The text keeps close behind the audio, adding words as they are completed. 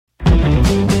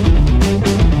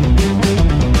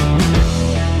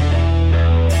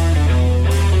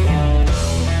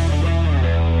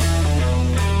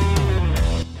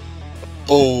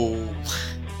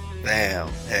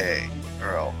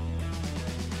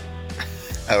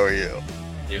How are you?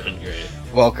 Doing great.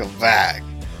 Welcome back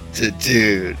to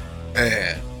Dude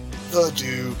and the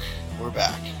Duke. We're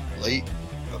back. Late,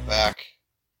 but back.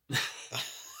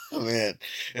 Oh, man.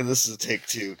 And this is a take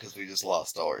 2 because we just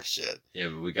lost all our shit. Yeah,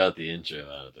 but we got the intro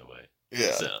out of the way.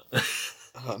 Yeah. So.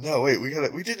 Oh, no, wait. We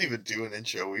didn't even do an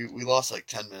intro. We lost like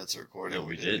 10 minutes of recording. No,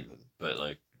 we did. But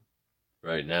like,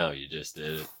 right now, you just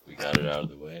did it. We got it out of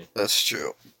the way. That's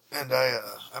true. And I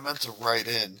meant to write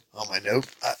in on my note.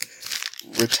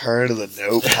 Return to the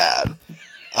notepad.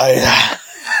 I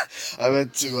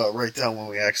meant to write down when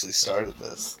we actually started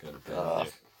this. Got a pen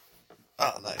here.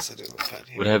 Oh, nice. I do have a pen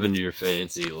here. What happened to your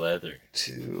fancy leather?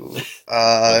 With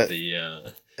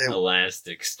the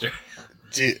elastic strap.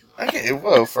 Dude, okay,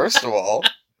 whoa, first of all,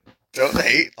 don't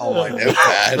hate on my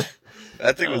notepad.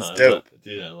 That thing was dope.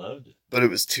 Dude, I loved it. But it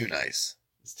was too nice.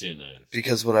 It's too nice.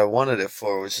 Because what I wanted it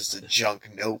for was just a junk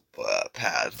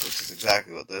notepad, which is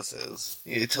exactly what this is.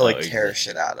 You need to tear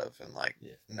shit out of and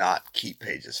not keep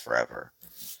pages forever.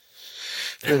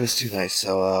 But it was too nice,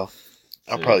 so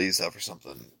I'll probably use that for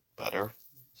something better.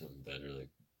 Something better, like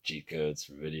cheat codes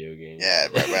for video games. Yeah,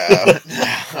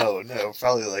 no,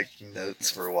 probably like notes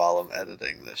for while I'm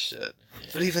editing this shit. Yeah.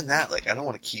 But even that, I don't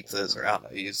want to keep those around.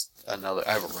 I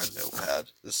have a red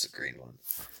notepad. This is a green one.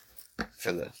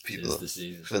 For the people,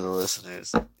 for the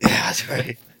listeners. Yeah, that's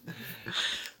right.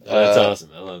 That's awesome.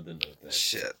 I love the notepad.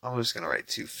 Shit, I'm just gonna write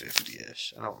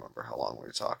 250-ish. I don't remember how long we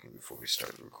were talking before we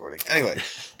started recording. Anyway,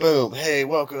 boom. Hey,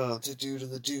 welcome to Dude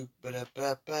and the Duke.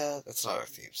 Ba-da-ba-ba. That's not our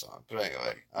theme song, but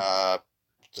anyway,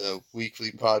 the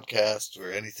weekly podcast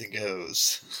where anything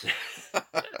goes.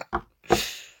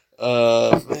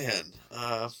 Man,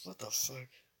 what the fuck?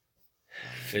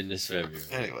 Fitness February.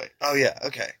 Anyway, oh yeah,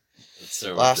 okay.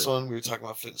 Last one, we were talking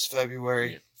about Fitness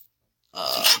February.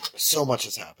 Yeah. So much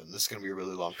has happened. This is going to be a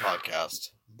really long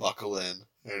podcast. Buckle in.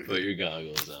 Put your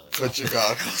goggles on. Put your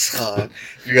goggles on.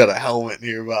 If you got a helmet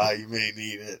nearby, you may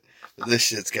need it. But this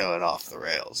shit's going off the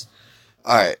rails.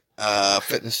 Alright,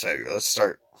 Fitness February. Let's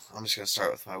start. I'm just going to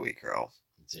start with my week, girl.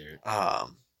 Let's hear it.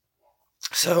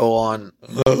 So on...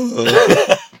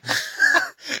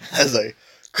 as I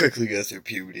quickly go through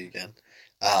puberty again.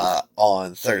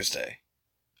 On Thursday,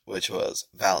 which was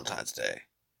Valentine's Day.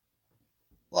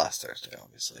 Last Thursday,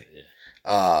 obviously.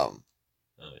 Yeah.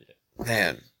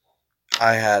 Man,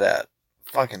 I had a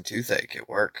fucking toothache at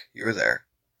work. You were there.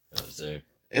 I was there.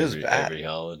 It was bad. Every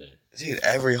holiday. Dude,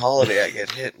 every holiday I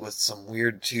get hit with some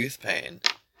weird tooth pain.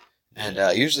 And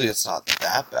usually it's not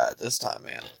that bad this time,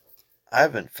 man. I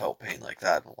haven't felt pain like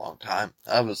that in a long time.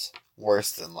 That was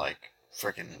worse than,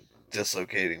 freaking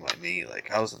dislocating my knee.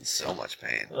 I was in so much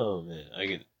pain. Oh, man.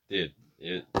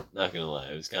 Not gonna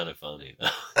lie, it was kind of funny, though.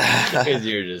 Because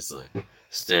you're just,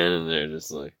 standing there,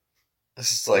 just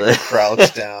It's just,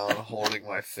 crouched down, holding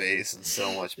my face in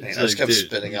so much pain. I just kept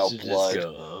spitting out blood. Just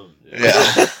go home,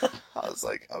 yeah. I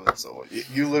was so...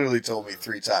 You literally told me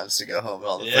 3 times to go home, and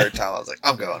on the third time, I was like,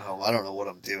 I'm going home. I don't know what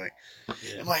I'm doing.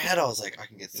 Yeah. In my head, I was like, I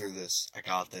can get through this. I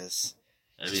got this.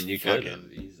 I mean, you could have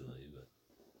easily,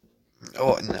 but...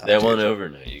 Oh, no. That one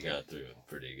overnight, you got through it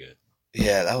pretty good.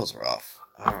 Yeah, that was rough.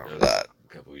 I remember that.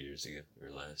 A couple years ago,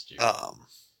 or last year.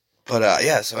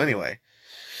 Yeah, so anyway.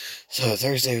 So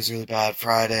Thursday was really bad.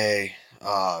 Friday, it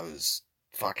was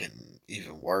fucking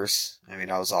even worse. I mean,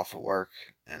 I was off at work,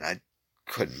 and I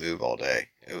couldn't move all day.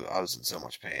 I was in so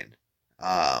much pain.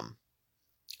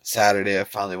 Saturday, I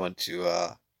finally went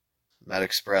to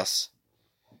MedExpress,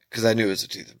 because I knew it was a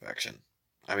tooth infection.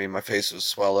 I mean, my face was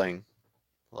swelling,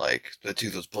 the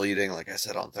tooth was bleeding, like I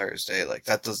said on Thursday.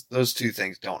 Those two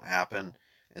things don't happen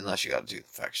unless you got a tooth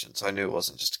infection. So I knew it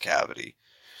wasn't just a cavity.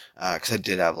 Because I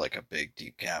did have, a big,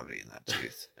 deep cavity in that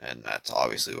tooth. And that's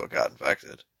obviously what got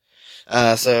infected.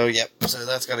 So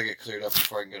that's got to get cleared up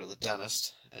before I can go to the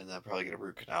dentist. And then probably get a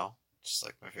root canal. Just,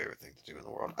 my favorite thing to do in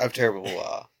the world. I have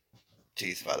terrible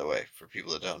teeth, by the way, for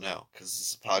people that don't know. Because this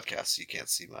is a podcast, so you can't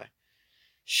see my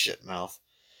shit mouth.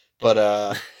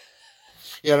 But,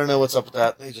 yeah, I don't know what's up with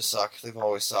that. They just suck. They've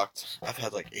always sucked. I've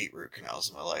had 8 root canals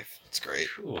in my life. It's great.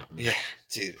 Cool. Yeah,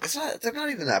 dude. They're not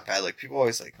even that bad. People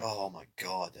always oh my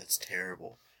god, that's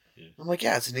terrible. Yeah. I'm like,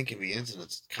 yeah, it's an inconvenience and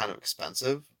it's kind of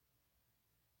expensive.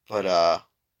 But,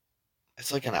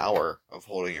 it's an hour of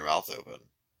holding your mouth open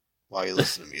while you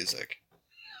listen to music.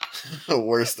 The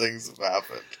worst things have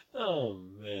happened. Oh,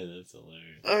 man, that's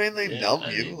hilarious. I mean, they numb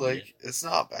you. It's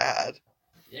not bad.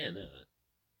 Yeah, no.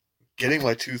 Getting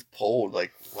my tooth pulled, my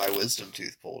wisdom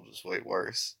tooth pulled, was way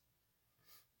worse.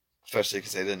 Especially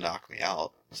because they didn't knock me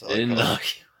out. So they didn't knock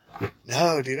you out?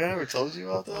 No, dude, I never told you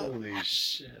about that. Holy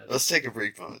shit. Let's take a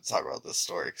brief moment to talk about this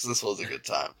story, because this was a good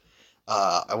time.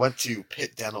 I went to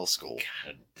Pitt Dental School.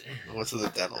 God damn. I went to the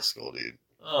dental school, dude.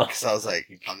 Oh. Because I was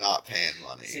like, I'm not paying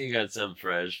money. So you got some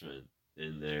freshman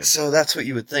in there. So that's what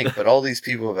you would think, but all these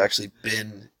people have actually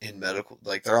been in medical,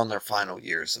 like they're on their final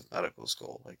years of medical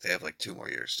school. Like they have like 2 more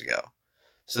years to go.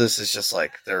 So this is just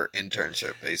like their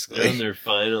internship, basically. They're on their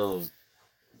final.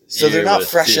 So they're not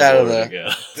fresh out of the. Go.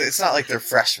 It's not like they're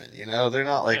freshmen, you know. They're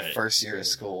not like Right. first year of Fair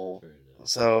school. enough.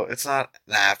 So it's not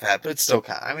that bad, but it's still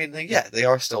kind of. I mean, yeah, they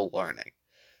are still learning.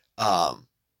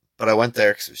 But I went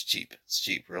there because it was cheap. It's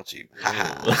cheap, real cheap.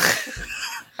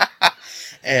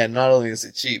 And not only is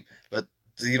it cheap, but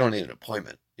you don't need an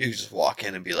appointment. You can just walk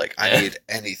in and be like, I need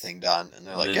anything done. And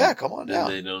they're like, yeah, come on down.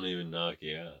 They don't even knock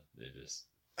you out. They just...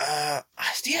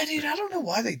 yeah, dude, I don't know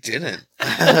why they didn't.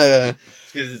 Because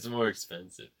it's more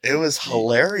expensive. It was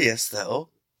hilarious, though.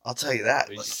 I'll tell you that.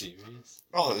 Are you serious?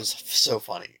 Oh, it was so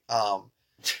funny.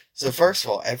 So first of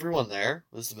all, everyone there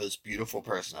was the most beautiful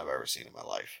person I've ever seen in my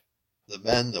life. The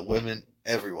men, the women,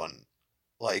 everyone.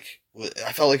 Like,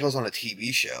 I felt like I was on a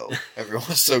TV show. Everyone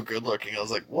was so good looking. I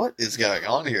was like, what is going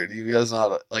on here? Do you guys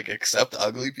not, like, accept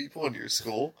ugly people in your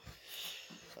school?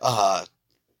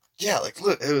 Yeah, like,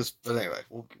 look, it was, but anyway,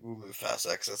 we'll move past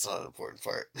that because that's not an important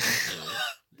part.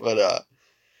 But,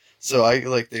 so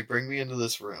they bring me into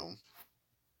this room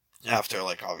after,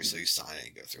 like, obviously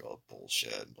signing, go through all the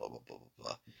bullshit, and blah, blah, blah, blah,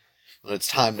 blah. When it's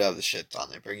time to have the shit done,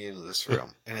 they bring you into this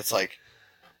room, and it's like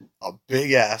a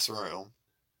big ass room.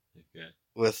 Okay.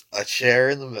 With a chair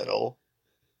in the middle,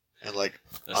 and like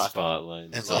a spotlight.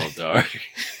 And it's like, all dark.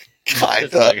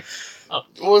 Kinda.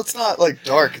 Well, it's not like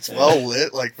dark. It's well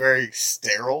lit, like very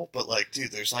sterile. But like,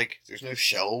 dude, there's no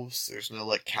shelves. There's no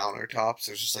like countertops.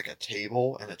 There's just like a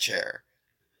table and a chair,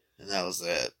 and that was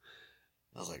it.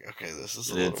 I was like, okay, this is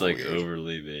a little it's like weird.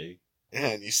 Overly big.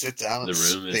 Yeah, and you sit down and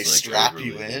The room is they like strap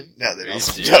you overly in. big. No, they Are you don't.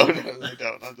 serious? No, they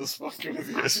don't. I'm just fucking with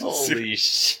you. Holy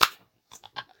shit.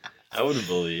 I would have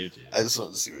believed you. I just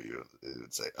wanted to see what you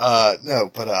would say. No,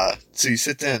 but, so you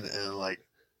sit down and, like,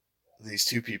 these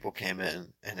 2 people came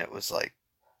in, and it was, like,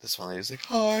 this one lady was like,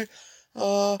 hi,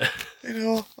 you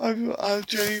know, I'm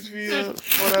trying to be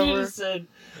whatever. You just said,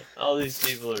 all these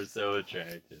people are so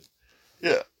attractive.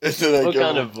 Yeah. And then What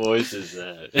kind of voice is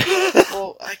that?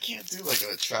 Well, I can't do, like,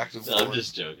 an attractive No, voice. I'm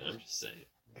just joking. I'm just saying.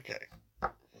 Okay.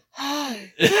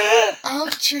 Hi,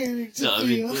 I'm training to No, I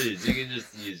be mean, please, you can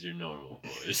just use your normal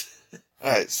voice.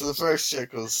 Alright, so the first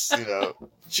chick was, you know,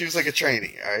 she was like a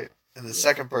trainee, alright? And the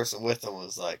second person with them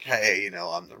was like, hey, you know,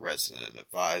 I'm the resident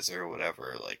advisor or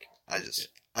whatever. Like,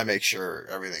 I make sure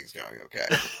everything's going okay.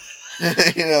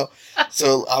 You know?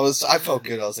 So I felt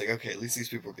good. I was like, okay, at least these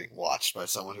people are being watched by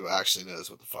someone who actually knows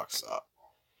what the fuck's up.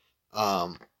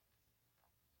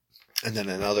 And then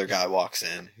another guy walks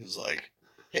in who's like,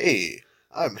 hey,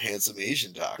 I'm Handsome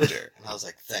Asian Doctor. And I was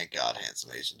like, thank God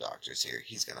Handsome Asian Doctor's here.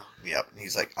 He's going to hook me up. And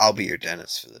he's like, I'll be your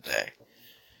dentist for the day.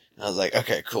 And I was like,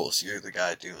 okay, cool. So you're the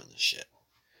guy doing this shit.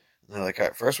 And they're like, all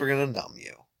right, first we're going to numb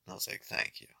you. And I was like,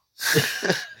 thank you.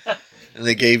 And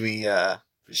they gave me a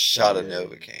shot of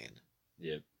Novocaine.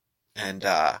 Yep. And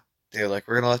they were like,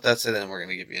 we're going to let that sit in and we're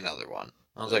going to give you another one.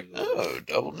 I was like, oh,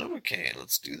 double Novocaine.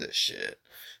 Let's do this shit.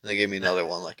 And they gave me another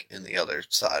one, like, in the other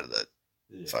side of the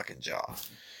fucking jaw.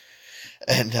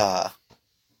 And,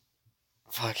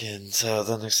 so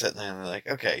then they're sitting there and they're like,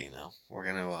 okay, you know, we're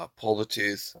going to pull the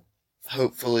tooth.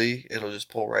 Hopefully, it'll just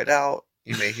pull right out.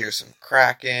 You may hear some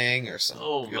cracking or some,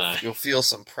 you'll feel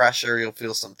some pressure, you'll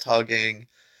feel some tugging.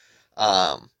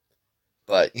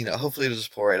 But, you know, hopefully it'll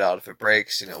just pull right out. If it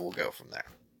breaks, you know, we'll go from there.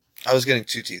 I was getting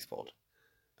 2 teeth pulled.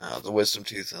 The wisdom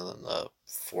tooth and then the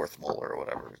 4th molar or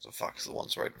whatever the fuck is the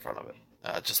one's right in front of it.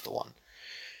 Just the one.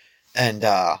 And,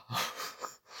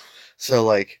 so,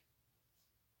 like,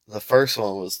 the first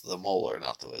one was the molar,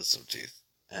 not the wisdom tooth.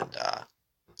 And,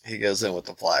 he goes in with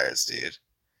the pliers, dude.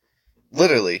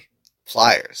 Literally,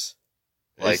 pliers.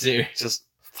 Like, just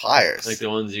pliers. Like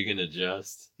the ones you can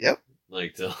adjust? Yep.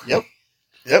 Like to...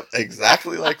 Yep,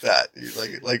 exactly like that.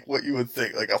 Dude. Like what you would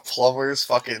think. Like a plumber's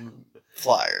fucking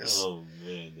pliers. Oh,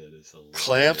 man, that is hilarious.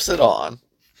 Clamps it on.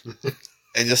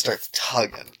 And just starts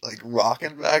tugging. Like,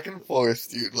 rocking back and forth,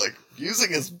 dude. Like,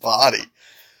 using his body.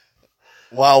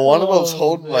 While one of them's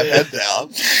holding my head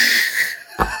down.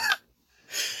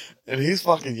 And he's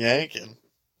fucking yanking.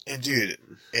 And dude,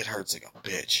 it hurts like a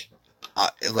bitch.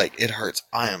 It hurts.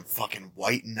 I am fucking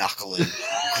white knuckling,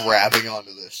 grabbing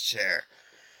onto this chair.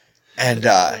 And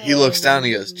he looks down and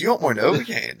he goes, do you want more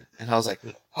Novocaine? And I was like,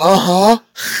 uh-huh.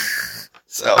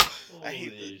 So, I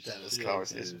hate the dentist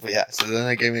conversation. But yeah, so then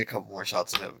they gave me a couple more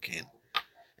shots of Novocaine.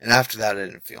 And after that, I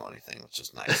didn't feel anything, which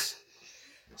was nice.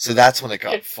 So that's when it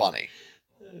got funny.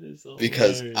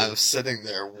 Because I'm sitting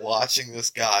there watching this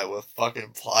guy with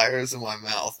fucking pliers in my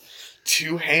mouth,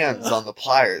 2 hands on the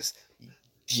pliers,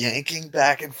 yanking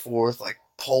back and forth, like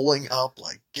pulling up,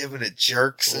 like giving it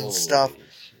jerks and stuff. Shit.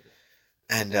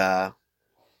 And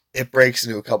it breaks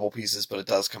into a couple pieces, but it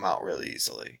does come out really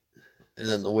easily. And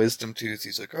then the wisdom tooth,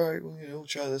 he's like, all right, well, we'll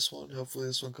try this one. Hopefully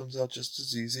this one comes out just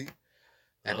as easy.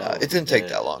 And it didn't take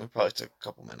that long. It probably took a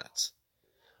couple minutes.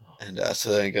 And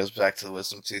so then he goes back to the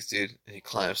wisdom tooth dude, and he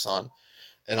clamps on.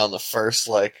 And on the first,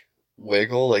 like,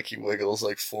 wiggle, like, he wiggles,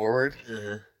 like, forward,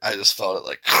 I just felt it,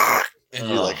 like, and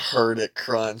you, like, heard it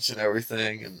crunch and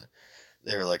everything, and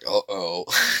they were like, uh-oh.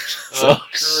 It's a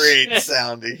great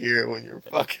sound to hear when you're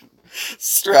fucking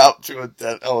strapped to a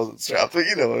dent. I wasn't strapped, but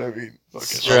you know what I mean. Fucking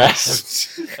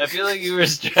Strapped. I feel like you were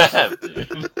strapped,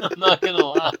 dude. I'm not gonna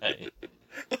lie.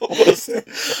 I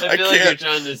feel like you're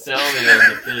trying to sell me on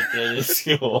the Fit Tennis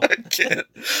School.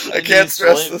 I can't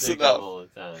stress this enough.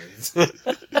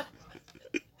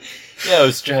 Yeah, I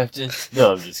was strapped in.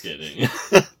 No, I'm just kidding.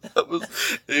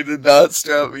 They did not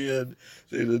strap me in.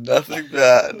 They did nothing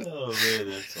bad. Oh man,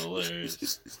 that's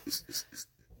hilarious.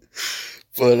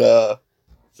 But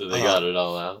so they got it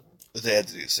all out. They had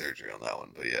to do surgery on that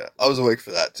one, but yeah, I was awake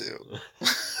for that too.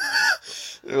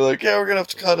 They were like, yeah, we're gonna have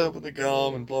to cut open the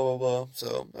gum and blah blah blah.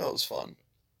 So that was fun.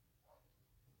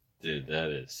 Dude, that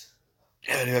is.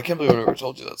 Yeah, dude, I can't believe I never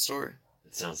told you that story.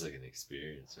 It sounds like an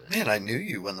experience, man. Man, I knew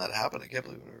you when that happened. I can't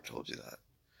believe I never told you that.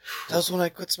 That was when I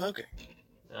quit smoking.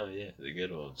 Oh yeah, the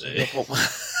good old days.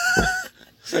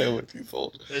 I went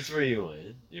twofold. That's where you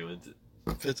went. You went to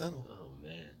Fit Dental. Oh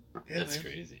man, Yeah, that's man.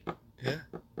 crazy. Yeah.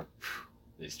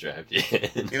 They strapped you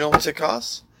in. You know how much it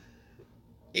costs?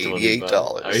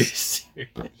 $88. Are you serious?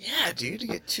 Yeah, dude, to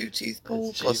get 2 teeth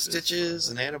pulled, That's plus cheap as stitches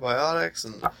fuck. and antibiotics,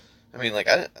 and I mean, like,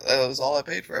 that was all I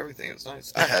paid for everything. It was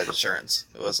nice. I had insurance.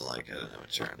 It wasn't like I didn't have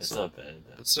insurance. That's not bad.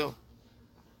 But still.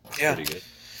 That's Yeah. pretty good.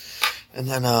 And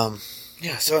then,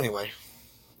 yeah, so anyway.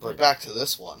 But back to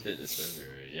this one. Fitness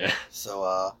February, yeah.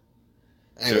 So,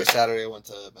 anyway, Sure. Saturday I went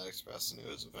to MedExpress and it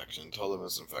was infection. Told them it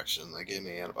was infection. They gave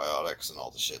me antibiotics and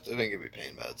all the shit. They didn't give me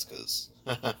pain meds because,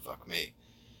 fuck me.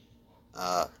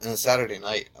 And then Saturday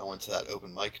night, I went to that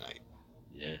open mic night.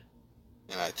 Yeah.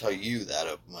 And I tell you that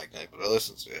open mic night, but our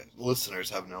listeners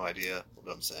have no idea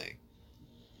what I'm saying.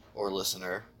 Or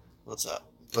listener. What's up?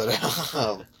 But,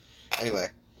 anyway,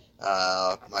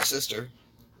 my sister,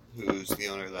 who's the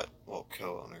owner of that, well,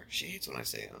 co-owner. She hates when I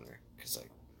say owner, because I,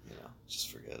 just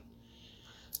forget.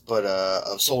 But,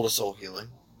 of Soul to Soul Healing.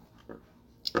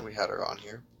 We had her on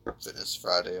here. Fitness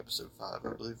Friday, episode 5, I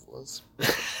believe it was.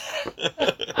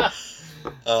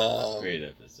 Great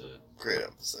episode. Great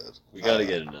episode. We gotta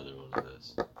get another one of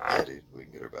those. Yeah, dude, we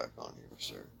can get her back on here for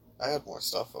sure. I had more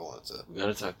stuff I wanted to. We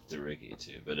gotta talk to Ricky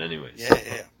too, but anyways.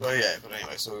 Yeah. But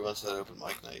anyway, so we went to that open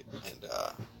mic night, and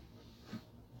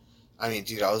I mean,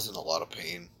 dude, I was in a lot of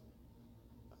pain.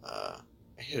 I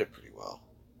hit it pretty well.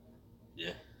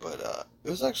 Yeah. But it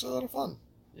was actually a lot of fun.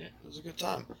 Yeah. It was a good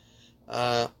time.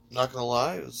 Not gonna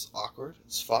lie, it was awkward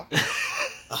as fuck.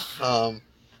 Because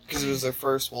it was their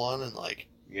first one, and like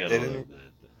You they gotta didn't love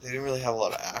that. they didn't really have a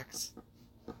lot of acts.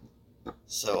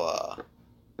 So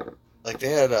like they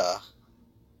had I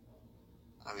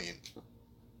mean,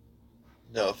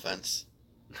 no offense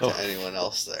to anyone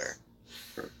else there,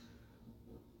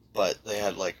 but they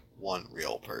had like one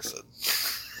real person.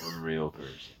 One real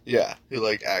person. Yeah, who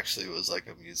like actually was like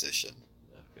a musician.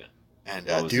 Okay. And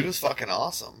What was dude he? was fucking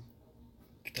awesome.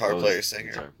 Guitar What player, was-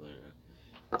 singer. Guitar player.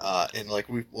 And like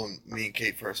when me and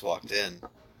Kate first walked in,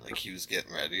 like he was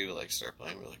getting ready to like start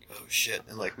playing. We're like, oh shit!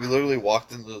 And like we literally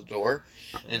walked into the door,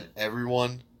 and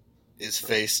everyone is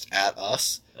faced at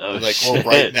us. Oh, And, like shit. we're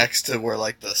right next to where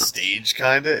like the stage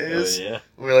kind of is. Oh, yeah.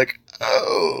 We're like,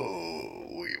 oh,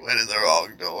 we went in the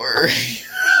wrong door.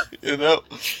 You know?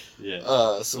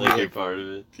 Yeah. So Like we you're like, part of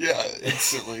it. yeah,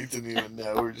 instantly didn't even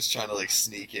know. We were just trying to like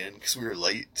sneak in because we were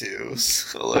late too.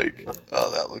 So like,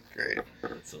 oh, that looked great.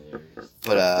 That's hilarious.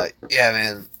 But yeah,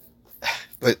 man.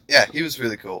 But yeah, he was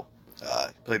really cool. He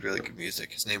played really good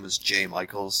music. His name was Jay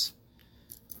Michaels.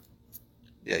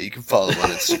 Yeah, you can follow him on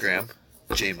Instagram,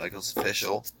 Jay Michaels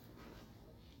Official.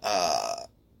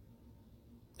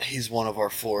 He's one of our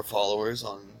 4 followers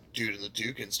on Dude and the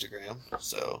Duke Instagram.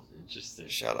 So Interesting.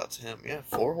 shout out to him. Yeah,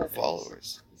 4 whole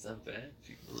followers. It's not bad. If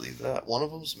you can believe that. One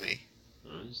of them's me.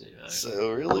 Honestly,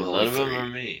 So really, well, none of them only are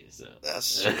 3. me, so.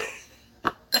 That's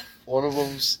true. One of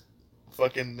them's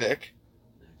fucking Nick.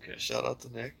 Okay. Shout out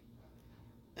to Nick.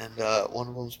 And one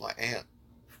of them's my aunt.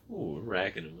 Ooh, we're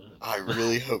racking them up. I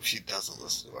really hope she doesn't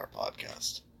listen to our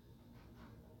podcast.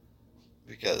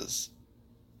 Because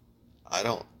I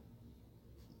don't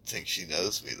think she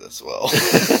knows me this well.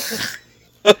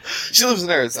 She lives in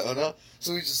Arizona,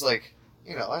 so we just like,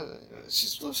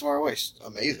 she lives far away. She's an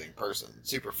amazing person,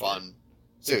 super fun,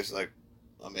 seriously, like,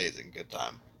 amazing, good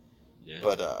time. Yeah.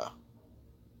 But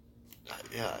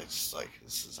yeah, it's just like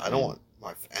I don't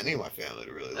want any of my family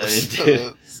to really listen to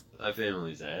this. My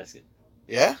family's asking.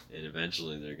 Yeah? And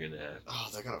eventually they're going to have to. Oh,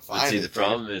 they're gonna But find see, it. the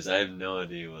problem is I have no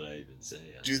idea what I even say.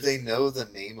 Do they know the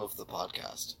name of the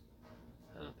podcast?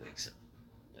 I don't think so.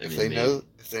 If they know the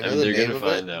they're name gonna of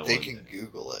find it, out they one can day.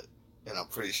 Google it. And I'm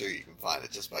pretty sure you can find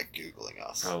it just by Googling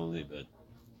us. Probably, but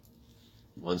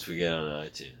once we get on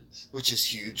iTunes. Which is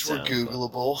huge. SoundCloud. We're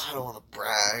Googleable. I don't want to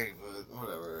brag, but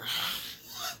whatever.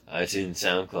 iTunes,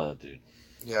 SoundCloud, dude.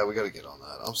 Yeah, we gotta get on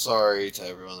that. I'm sorry to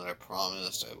everyone that I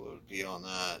promised I would be on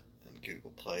that and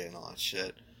Google Play and all that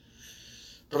shit.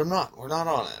 But I'm not. We're not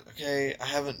on it, okay? I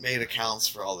haven't made accounts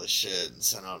for all this shit and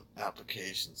sent out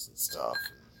applications and stuff.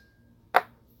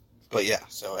 But yeah,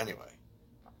 so anyway.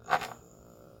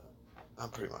 I'm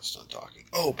pretty much done talking.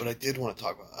 Oh, but I did want to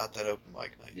talk about that open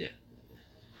mic night. Yeah.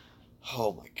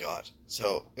 Oh my god.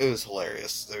 So, it was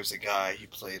hilarious. There's a guy, he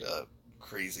played a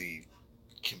crazy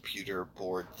computer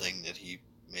board thing that he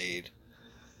made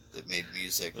that made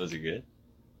music. Was it good?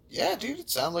 Yeah, dude, it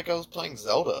sounded like I was playing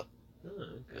Zelda. Oh,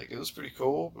 okay. Like, it was pretty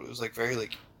cool, but it was like very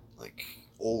like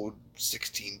old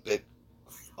 16-bit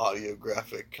audio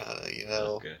graphic kind of, you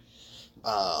know. Okay.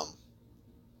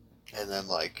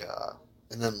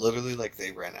 And then literally like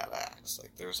they ran out of acts.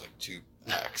 Like there was like 2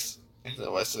 acts, and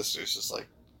then my sister's just like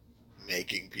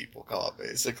making people come up,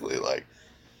 basically like,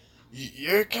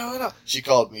 "You're coming up." She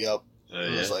called me up. Oh,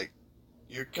 and yeah? was like,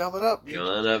 "You're coming up." Come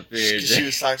on up here, She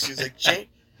was talking. She was like, "Jake."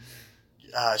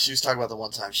 She was talking about the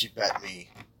one time she bet me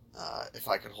if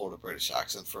I could hold a British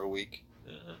accent for a week,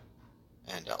 Uh-huh.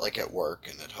 and like at work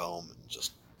and at home and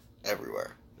just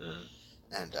everywhere. Uh-huh.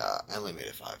 And I only made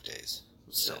it 5 days.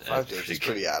 So Yeah, 5 days is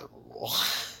pretty admirable.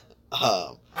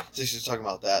 So she was talking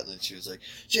about that, and then she was like,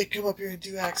 "Jake, come up here and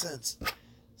do accents."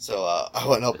 So I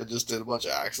went up and just did a bunch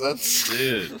of accents.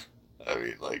 Dude. I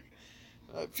mean, like,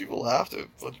 people laughed. A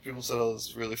bunch of people said it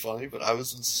was really funny, but I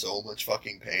was in so much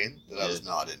fucking pain that I was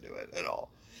not into it at all.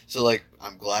 So, like,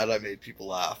 I'm glad I made people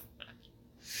laugh.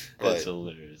 But That's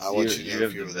hilarious. I want you to know have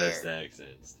if you the were best there.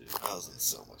 accents, dude. I was in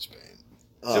so much pain.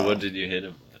 So what did you hit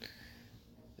him with?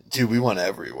 Dude, we went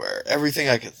everywhere. Everything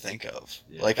I could think of.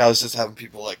 Yeah. Like, I was just having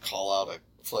people, like, call out a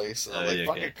place. And I'm like, yeah,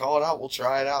 fucking okay. call it out. We'll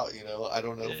try it out, you know? I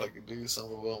don't know if Yeah. I can do some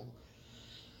of them.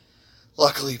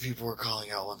 Luckily, people were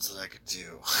calling out ones that I could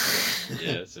do.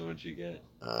 Yeah, so what'd you get?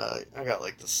 I got,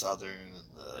 like, the Southern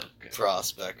and the Okay.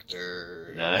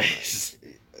 Prospector. Nice.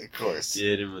 Of course. You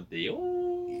hit him with the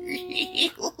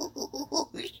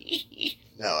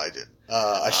No, I didn't.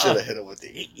 I should have hit him with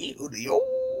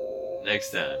the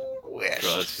Next time. Wish.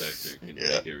 Prospector can Yeah.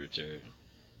 make a return.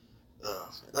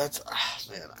 That's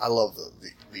man. I love the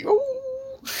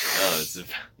Oh, it's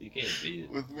you can't beat it.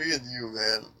 with me and you,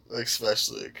 man,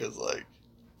 especially because like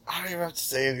I don't even have to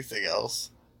say anything else.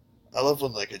 I love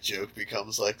when like a joke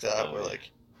becomes like that, Oh, where yeah.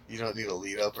 like you don't need a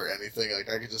lead up or anything. Like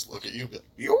I could just look at you and be like,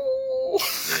 yo.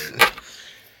 Yeah.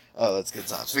 Oh, that's good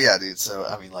times. But yeah, dude. So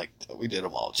I mean, like we did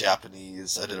them all.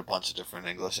 Japanese. I did a bunch of different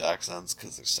English accents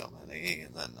because there's so many,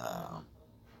 and then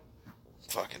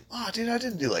fucking dude, I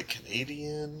didn't do like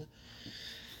Canadian,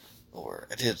 or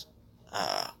I did.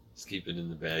 Just keep it in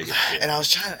the bag. And I was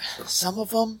trying to, some of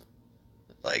them,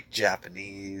 like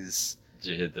Japanese,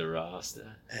 Did you hit the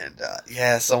Rasta? and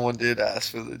yeah, someone did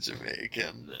ask for the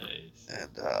Jamaican, Nice. and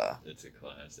That's a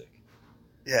classic.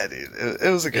 yeah, dude, it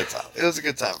was a good time. It was a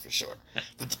good time for sure.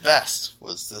 But the best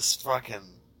was this fucking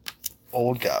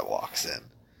old guy walks in,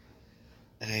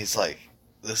 and he's like,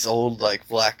 this old like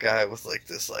black guy with like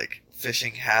this like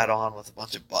fishing hat on with a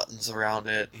bunch of buttons around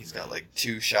it. He's got like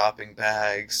 2 shopping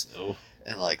bags Oh,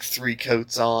 and like 3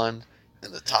 coats on,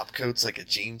 and the top coat's like a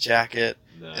jean jacket.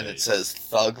 nice. And it says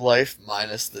Thug Life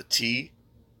minus the T.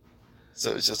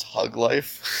 So it's just Hug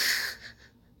Life.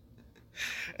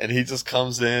 And he just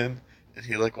comes in and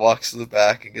he like walks to the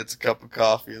back and gets a cup of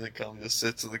coffee and then just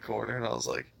sits in the corner. And I was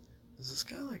like, is this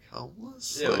guy like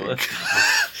homeless? Yeah, Like,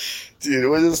 what? dude, it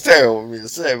was just terrible for me to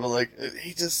say, but like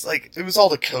he just like it was all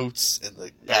the coats and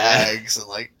the bags and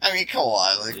like I mean come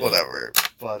on, like Yeah. whatever.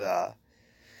 But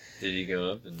Did he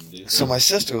go up and do something? so my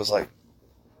sister was like,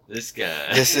 This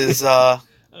guy. this is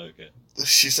Okay.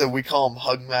 she said we call him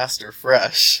Hugmaster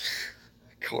Fresh.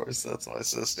 Of course, that's my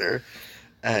sister.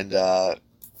 And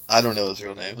I don't know his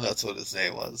real name. That's what his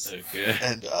name was. Okay.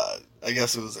 And I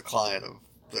guess it was a client of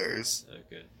theirs.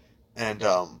 Okay. And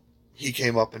he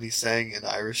came up and he sang an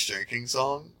Irish drinking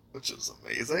song, which was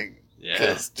amazing. Yeah.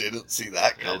 Because didn't see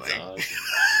that coming. That's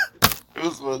awesome. It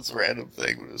was the most random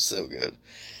thing, but it was so good.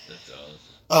 That's awesome.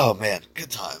 Oh man, good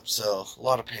times. So a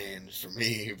lot of pain for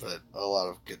me, but a lot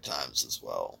of good times as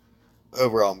well.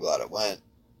 Overall, I'm glad it went.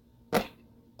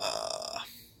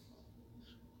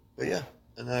 But yeah,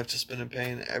 and I've just been in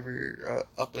pain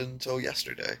up until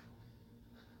yesterday.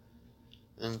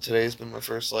 And today's been my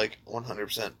first,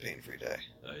 100% pain-free day.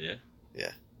 Oh, yeah?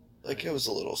 Yeah. It was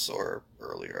a little sore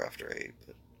earlier after I ate,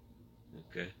 but...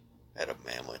 Okay. I had a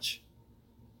manwich.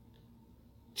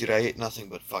 Dude, I ate nothing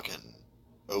but fucking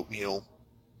oatmeal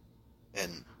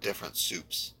and different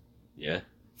soups. Yeah?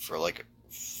 For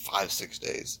 5-6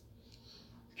 days.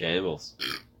 Campbell's.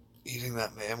 Eating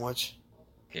that manwich.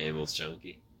 Campbell's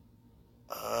chunky.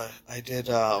 I did,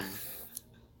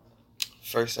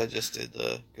 first I just did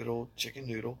the good old chicken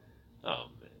noodle. Oh,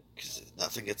 man. Because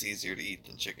nothing gets easier to eat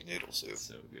than chicken noodle soup.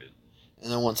 So good.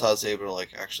 And then once I was able to,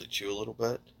 actually chew a little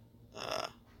bit, I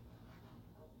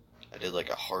did,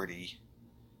 a hearty,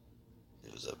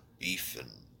 it was a beef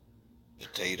and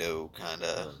potato kind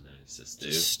of Oh, nice. A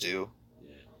stew? stew.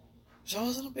 Yeah. Which I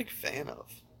wasn't a big fan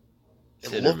of. It's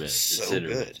It hit or looked miss. so It's hit or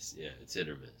good. miss. Yeah, it's hit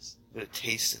or miss. But it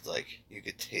tasted you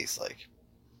could taste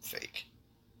fake.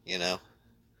 You know?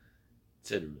 It's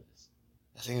hit or miss.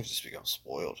 I think I've just become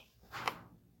spoiled.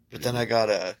 But then I got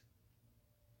a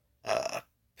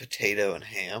potato and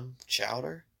ham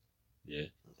chowder. Yeah.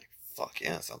 I'm like, fuck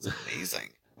yeah, that sounds amazing.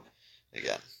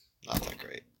 Again, not that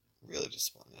great. Really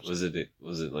disappointed. Was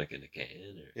it like in a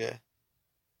can or? Yeah.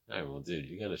 Alright, well, dude,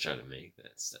 you gotta try to make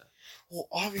that stuff. Well,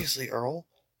 obviously, Earl.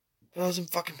 But I was in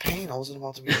fucking pain. I wasn't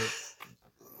about to be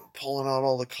pulling out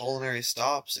all the culinary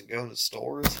stops and going to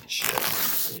stores and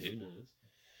shit. Hey, who knows?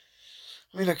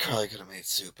 I mean, I probably could have made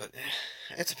soup, but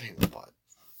it's a pain in the butt.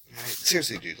 Right?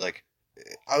 Seriously, dude,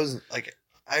 I was,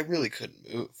 I really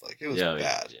couldn't move. It was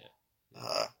bad.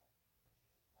 Yeah.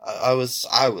 I was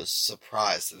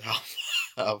surprised at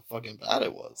how fucking bad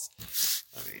it was.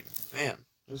 I mean, man,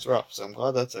 it was rough, so I'm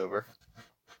glad that's over.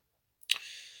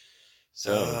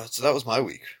 So that was my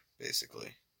week, basically.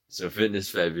 So Fitness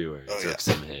February took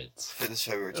some hits. Fitness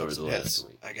February took over some the hits. last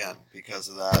week. Again, because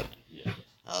of that. Yeah.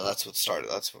 That's what started.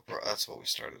 That's what we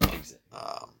started on. Exactly.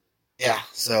 Yeah,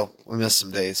 so we missed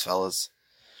some days, fellas.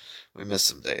 We missed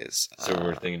some days. So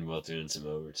we're thinking about doing some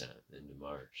overtime into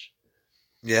March.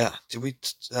 Yeah, did we?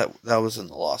 That was in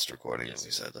the lost recording. Yes,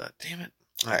 We said that. Damn it!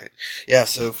 All right. Yeah.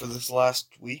 So for this last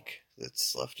week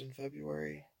that's left in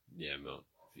February. Yeah, about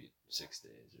 6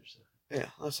 days or so. Yeah,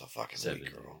 that's a fucking 7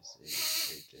 week, girl.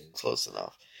 days, 8 days. Close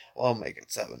enough. Well, I'll make it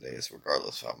 7 days,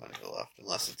 regardless of how many are left.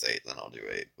 Unless it's 8, then I'll do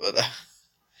 8. But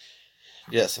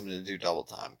yes, I'm gonna do double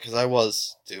time because I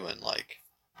was doing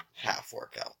half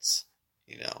workouts.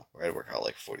 Where I'd work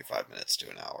out 45 minutes to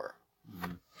an hour.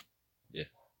 Mm-hmm. Yeah.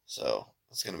 So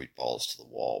it's gonna be balls to the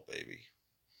wall, baby.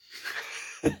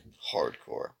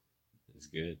 Hardcore. It's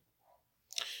good.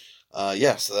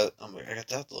 Yeah. So I got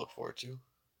that to look forward to.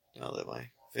 Now that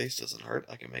my face doesn't hurt,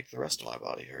 I can make the rest of my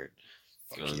body hurt.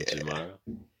 Fuck Going yeah. tomorrow?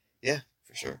 Yeah,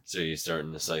 for sure. So you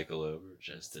starting to cycle over,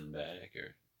 chest and back,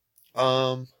 or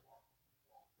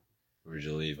where'd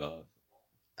you leave off?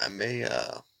 I may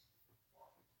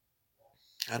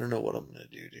I don't know what I'm gonna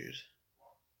do,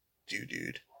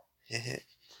 dude.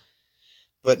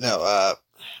 But no,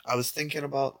 I was thinking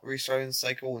about restarting the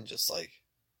cycle and just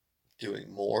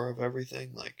doing more of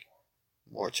everything,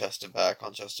 more chest and back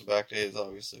on chest and back days,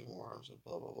 obviously more arms and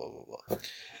blah blah blah blah blah.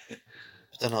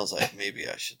 But then I was like, maybe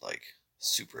I should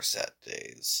superset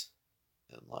days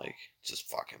and just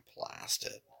fucking blast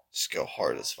it, just go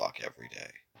hard as fuck every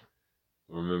day.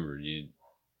 Remember,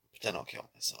 But then I'll kill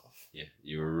myself. Yeah,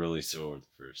 you were really sore the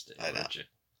first day, I know. weren't you?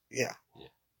 Yeah. Yeah.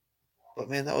 But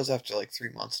man, that was after 3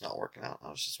 months not working out. I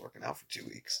was just working out for 2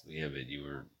 weeks. Yeah, but you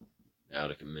were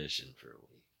out of commission for a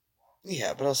week.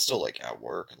 Yeah, but I was still at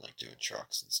work and doing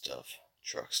trucks and stuff.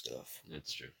 Truck stuff.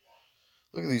 That's true.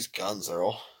 Look at these guns,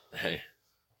 Earl. Hey,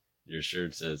 your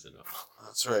shirt says it all.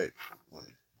 That's right.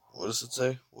 What does it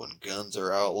say? When guns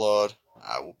are outlawed,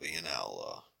 I will be an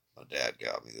outlaw. My dad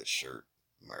got me this shirt.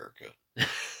 America.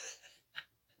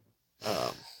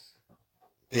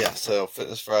 Yeah, so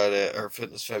Fitness Friday, or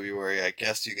Fitness February, I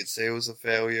guess you could say it was a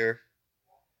failure.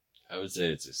 I would say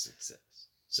it's a success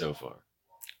so far.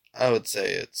 I would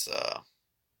say it's a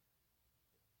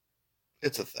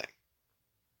thing.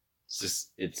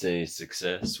 It's a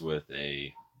success with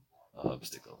a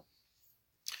obstacle.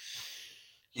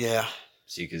 Yeah.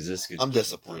 See, because this could... I'm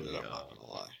disappointed, really I'm not go. going to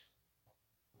lie.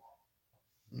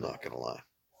 I'm not going to lie.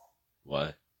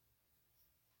 Why?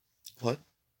 What?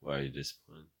 Why are you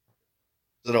disappointed?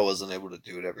 That I wasn't able to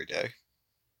do it every day.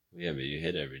 Yeah, but you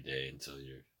hit every day until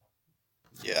your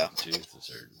Yeah. tooth is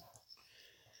hurting.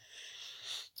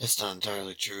 That's not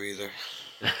entirely true either.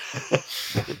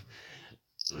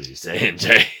 What are you saying,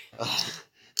 Jay?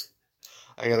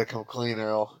 I gotta come clean,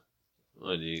 Earl.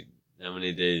 How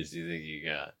many days do you think you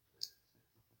got?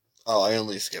 Oh, I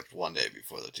only skipped one day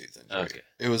before the tooth injury. Okay.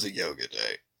 It was a yoga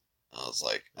day. I was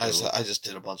like, I just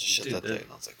did a bunch of shit Dude, that day,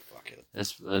 and I was like, fuck it.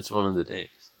 That's one of the days.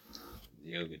 The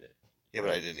yoga day. Yeah, but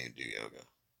I didn't even do yoga.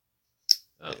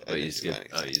 Oh, I but you didn't do skipped.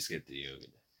 anything. Oh, you skipped the yoga day.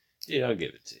 Dude, I'll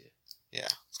give it to you. Yeah,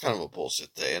 it's kind of a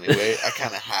bullshit day anyway. I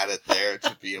kind of had it there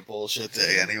to be a bullshit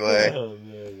day anyway. Oh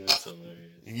man, that's hilarious.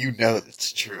 And you know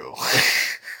that's true.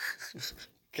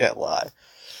 Can't lie.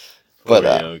 Poor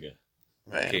But, yoga.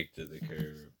 Man. Kick to the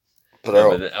curb. But,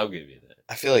 No, but I'll give you that.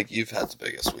 I feel like you've had the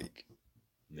biggest week.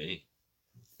 Me?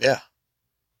 Yeah.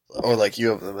 Or like you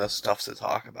have the most stuff to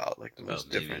talk about, like the most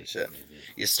Maybe, different shit. maybe.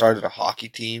 You started a hockey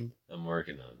team. I'm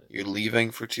working on it. You're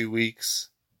leaving for 2 weeks.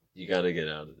 You gotta get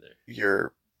out of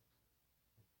there.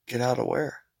 Get out of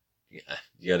where? Yeah,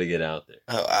 you gotta get out there.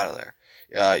 Oh, out of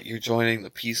there. You're joining the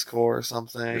Peace Corps or The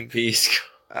something. Peace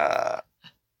Corps.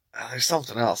 There's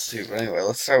something else too. But anyway,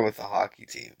 let's start with the hockey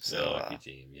team. The So hockey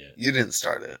team, yeah. you didn't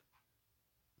start it.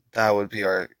 That would be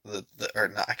or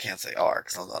not. I can't say our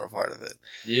because I'm not a part of it.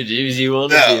 You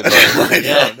want to No, be a part of it.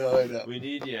 I know. We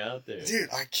need you out there. Dude,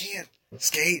 I can't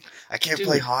skate. I can't Dude,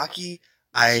 play hockey.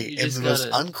 I you am just the most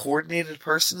gotta- uncoordinated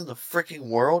person in the freaking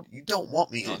world. You don't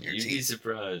want me on Dude, your you'd team. be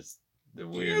surprised. The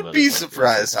weird You'd be motherfuckers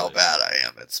surprised that how play. bad I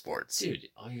am at sports. Dude,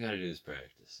 all you gotta do is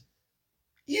practice.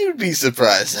 You'd be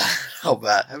surprised how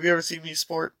bad. Have you ever seen me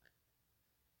sport?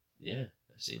 Yeah,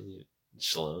 I've seen you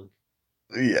schlunk.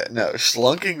 Yeah, no.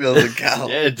 Schlunking doesn't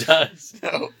count. Yeah, it does.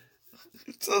 No,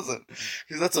 it doesn't.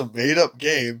 Because that's a made-up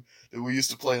game that we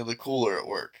used to play in the cooler at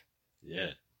work.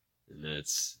 Yeah, and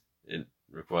it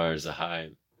requires a high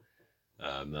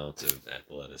amount of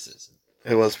athleticism.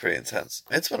 It was pretty intense.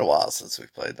 It's been a while since we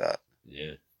played that.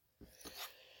 Yeah,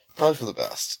 Probably for the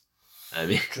best. I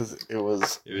mean, Because it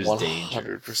was It was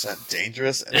 100%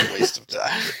 dangerous and a waste of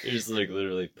time. there's like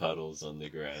literally puddles on the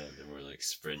ground, and we're like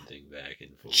sprinting back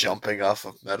and forth. Jumping off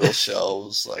of metal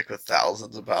shelves, like with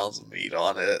thousands of pounds of meat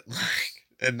on it.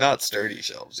 And not sturdy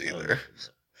shelves Oh, no, either.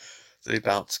 no. They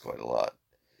bounce quite a lot.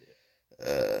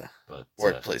 But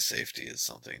Workplace safety is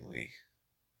something we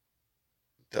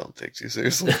don't take too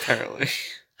seriously, apparently.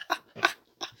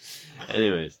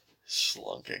 anyways,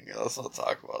 Schlunking. Let's not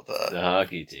talk about that. the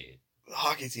hockey team. The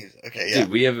hockey teams. Okay, yeah.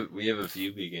 Dude, we have a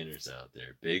few beginners out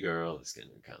there. Big Earl is gonna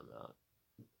come out.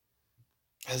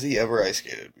 Has he ever ice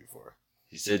skated before?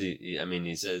 He said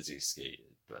he says he skated,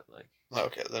 but like,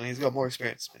 Okay, then he's got more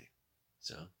experience than me.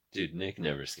 so, dude, Nick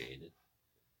never skated.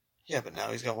 Yeah, but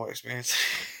now he's got more experience.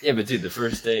 Yeah, but dude, the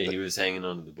first day he was hanging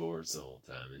onto the boards the whole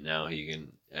time, and now he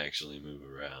can actually move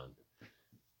around.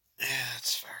 Yeah,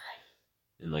 that's fair.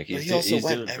 And like But he's he also he's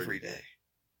went doing every pretty day.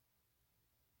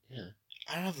 good.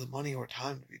 I don't have the money or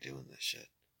time to be doing this shit.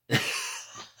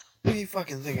 Who do you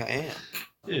fucking think I am?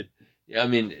 Dude, yeah, I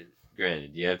mean,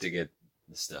 granted, you have to get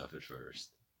the stuff at first.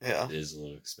 Yeah. It is a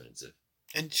little expensive.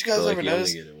 And did you guys But, like, ever you only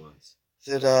notice get it once.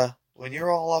 that when you're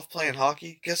all off playing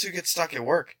hockey, guess who gets stuck at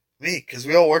work? Me, because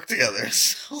we all work together.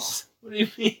 So, What do you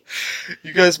mean?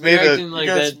 you guys made You're acting like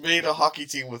that- made a hockey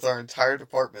team with our entire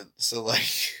department. So like,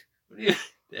 What do you?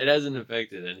 It hasn't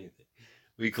affected anything.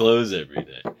 We close every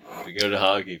day. We go to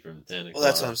hockey from 10 o'clock. well,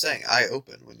 that's what I'm saying. I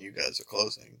open when you guys are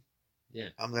closing. Yeah.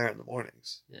 I'm there in the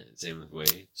mornings, Yeah, same with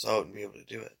Wade. so I wouldn't be able to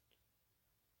do it.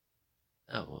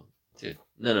 Oh, well, dude.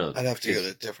 No. I'd have to go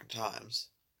to different times.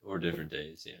 Or different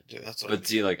days, yeah. Dude, that's what I But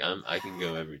see, like, I can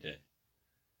go every day.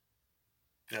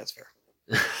 yeah, that's fair.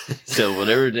 So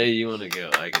whatever day you want to go,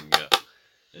 I can go.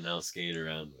 And I'll skate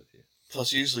around with you.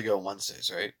 Plus, you usually go on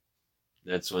Wednesdays, right?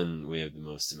 That's when we have the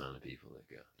most amount of people that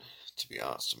go. To be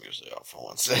honest, I'm usually off on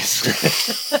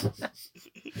Wednesdays.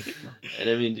 And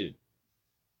I mean, dude.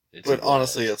 It's But a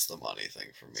honestly, blast. it's the money thing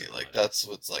for me. It's a Like, blast. that's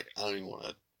what's like, I don't even want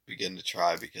to begin to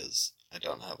try because I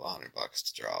don't have $100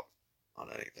 to drop on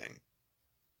anything.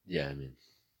 Yeah, I mean,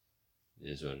 it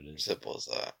is what it is. Simple as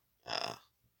that.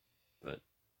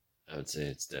 I would say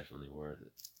it's definitely worth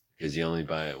it. Because you only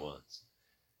buy it once.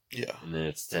 Yeah. And then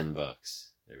it's $10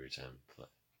 every time you play.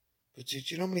 But dude,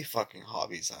 do you know how many fucking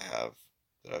hobbies I have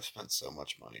that I've spent so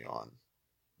much money on?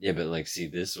 Yeah, but like, see,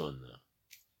 this one, though,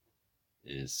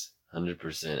 is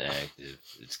 100% active.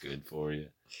 It's good for you.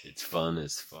 It's fun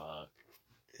as fuck.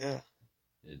 Yeah.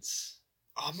 It's...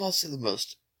 I'm also the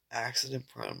most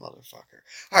accident-prone motherfucker.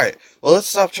 Alright, well, let's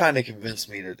stop trying to convince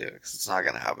me to do it, because it's not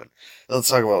going to happen. Let's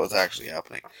talk about what's actually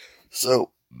happening.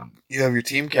 So, you have your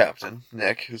team captain,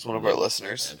 Nick, who's one of our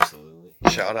listeners. Absolutely.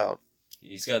 Shout out.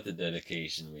 He's got the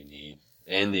dedication we need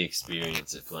and the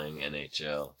experience of playing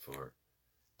NHL for...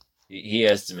 He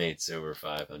estimates over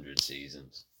 500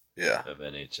 seasons Yeah, of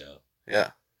NHL.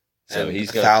 yeah. So and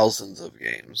he's got thousands of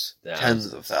games. Thousands.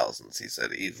 Tens of thousands, he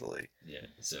said, easily. Yeah,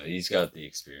 so he's got the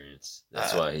experience.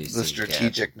 That's why he's the team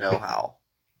strategic know-how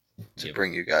to Yep.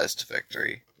 bring you guys to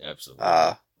victory. captain.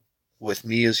 Absolutely. With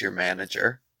me as your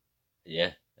manager,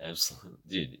 Yeah, absolutely.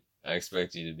 Dude, I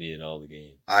expect you to be in all the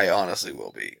games. I honestly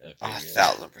will be. Okay,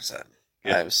 1,000%.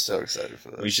 Good. I'm so excited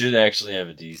for this. We should actually have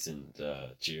a decent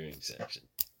cheering section.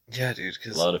 Yeah, dude, A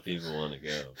because lot of people want to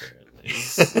go, apparently.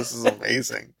 this is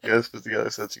amazing. You guys put together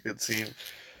such a good team.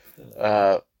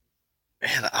 Man,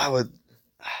 I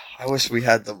wish we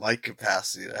had the mic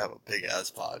capacity to have a big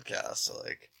ass podcast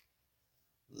to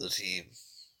the team,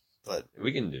 but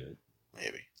We can do it.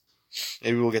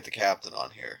 maybe we'll get the captain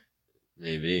on here.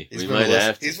 Maybe. He's We been might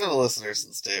have to. He's been a listener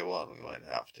since day one. We might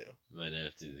have to. Might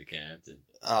have to, the captain.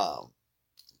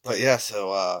 But yeah.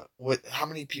 So, how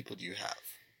many people do you have?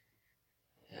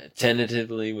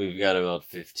 Tentatively, we've got about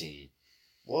 15.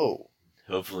 Whoa,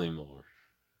 Hopefully more.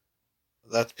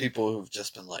 that's people who've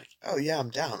just been like, "Oh yeah, I'm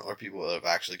down," or people that have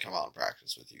actually come out and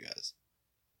practice with you guys.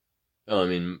 Oh, I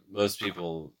mean, most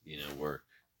people,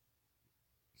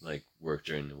 work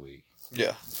during the week.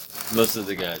 Yeah. Most of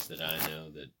the guys that I know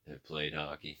that have played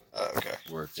hockey Okay.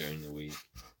 work during the week.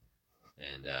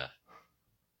 And,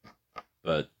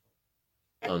 but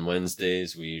on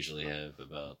Wednesdays, we usually have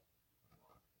about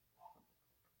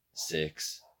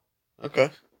 6. Okay.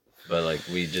 But,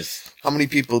 we just, How many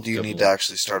people do you Couple. need to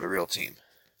actually start a real team?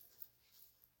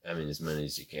 I mean, as many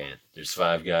as you can. There's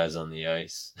 5 guys on the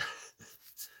ice.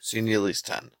 So you need at least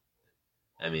 10.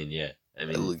 I mean, yeah. I At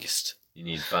mean, least. you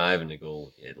need 5 and a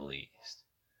goal at least.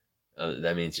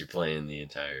 That means you're playing the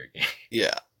entire game.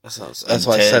 Yeah. That's why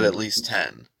I 10. said at least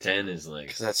 10. 10 is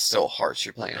Because that's still harsh.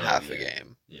 You're playing Oh, half a yeah.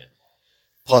 game. Yeah.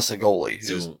 Plus a goalie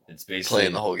who's So it's basically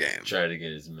playing the whole game. try to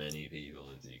get as many people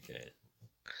as you can,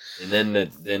 and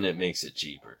then it makes it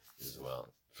cheaper as well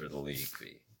for the league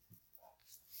fee.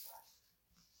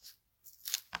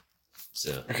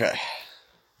 So Okay.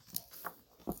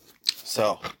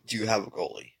 So, do you have a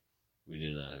goalie? we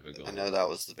do not have a goalie. I know that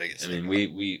was the biggest I thing.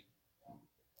 mean, we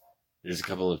there's a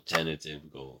couple of tentative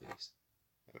goalies.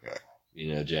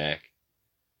 Okay. Jack.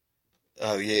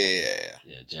 Oh, yeah.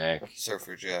 Yeah, Jack.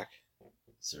 Surfer Jack.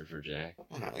 Surfer Jack.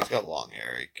 I don't know, he's got long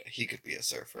hair. He could be a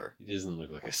surfer. He doesn't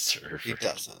look like a surfer. He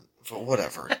doesn't. But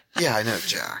whatever. Yeah, I know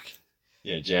Jack.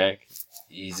 Yeah, Jack.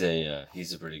 He's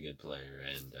a pretty good player,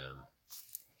 and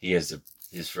he has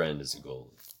his friend is a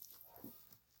goalie.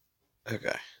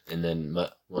 Okay. And then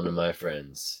one of my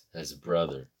friends has a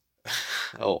brother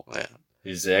Oh, man.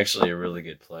 who's actually a really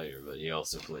good player, but he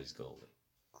also plays goalie.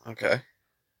 Okay.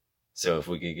 So if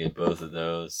we could get both of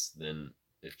those, then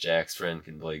if Jack's friend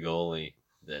can play goalie,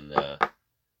 then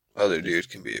Other dude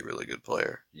can be a really good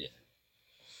player.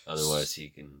 otherwise he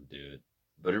can do it.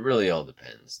 But it really all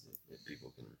depends if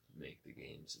people can make the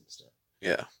games and stuff.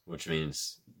 Yeah. Which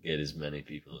means get as many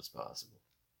people as possible.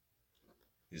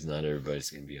 Because not everybody's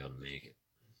going to be able to make it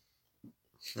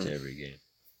to every game,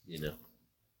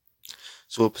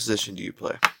 So what position do you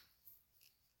play?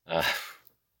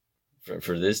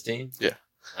 For this team? Yeah.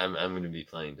 I'm going to be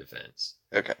playing defense.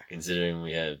 Okay. Considering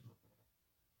we have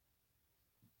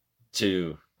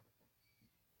 2,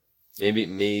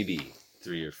 maybe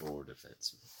 3 or 4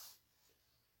 defensemen.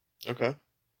 Okay.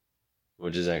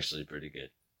 Which is actually pretty good.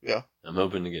 Yeah. I'm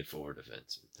hoping to get 4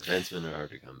 defensemen. Defensemen are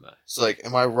hard to come by. So,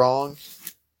 am I wrong?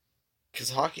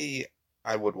 Because hockey,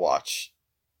 I would watch.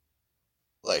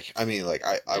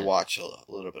 I watch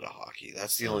a little bit of hockey.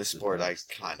 That's the Oh, only it's the sport I best.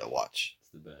 kind of watch.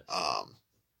 It's the best.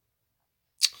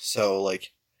 So,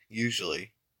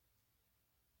 usually.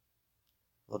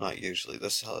 Well, not usually.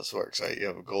 This is how this works, right? You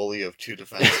have a goalie, you have 2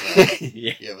 defensemen,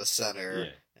 Yeah. you have a center,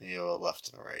 Yeah. and you have a left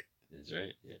and a right. That's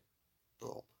right. Yeah.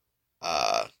 Boom.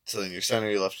 So then your center,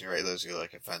 your left, and your right, those are your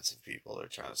offensive people. They're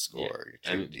trying to score.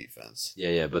 I Your mean- defense.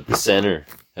 Yeah, but the center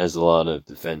has a lot of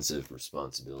defensive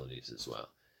responsibilities as well.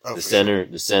 Oh, The for center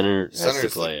sure. has to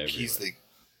Center's play everywhere. he's the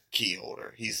key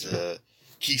holder. He's the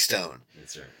keystone.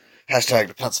 That's right. Hashtag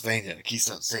to Pennsylvania,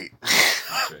 Keystone State.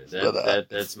 That's right.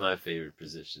 That's my favorite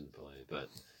position to play, but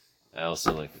I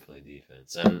also like to play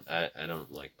defense. I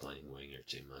don't like playing winger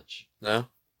too much. No?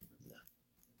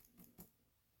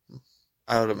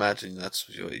 I would imagine that's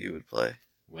what you would play.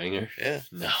 Winger? Yeah.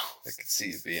 No. I could see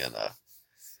you being a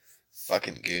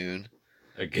fucking goon.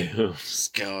 A goon.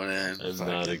 Just going in. I'm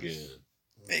not a goon.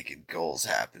 Making goals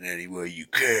happen anywhere you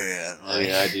can. I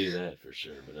mean, I do that for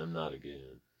sure, but I'm not a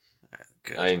goon.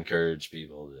 Good. I encourage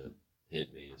people to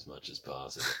hit me as much as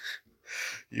possible.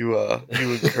 You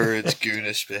encourage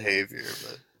goonish behavior,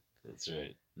 but That's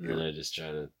right. And then I just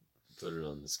try to put it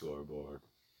on the scoreboard.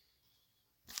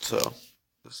 so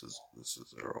this is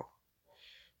Earl.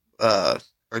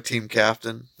 Our team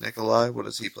captain, Nikolai, what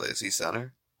does he play? Is he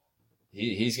center?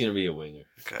 He's gonna be a winger.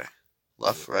 Okay.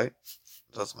 Left, right?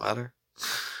 Doesn't matter.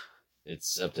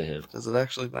 It's up to him. Does it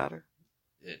actually matter?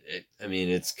 I mean,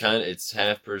 it's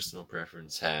half personal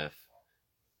preference, half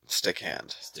Stick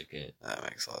hand. stick hand. That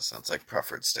makes a lot of sense. Like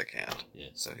preferred stick hand. Yeah.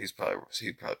 So he'd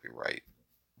probably be right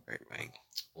wing.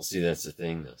 Well, see, that's the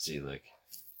thing, though. See, like,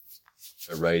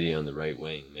 a righty on the right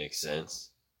wing makes sense.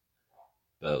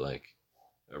 But, like,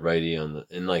 a righty and,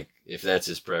 like, if that's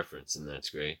his preference, then that's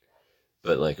great.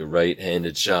 But, like, a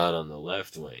right-handed shot on the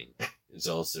left wing is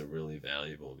also really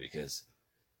valuable because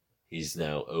he's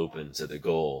now open to the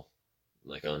goal,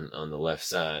 like, on the left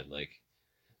side. Like,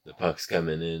 the puck's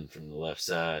coming in from the left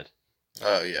side.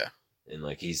 Oh, yeah. And,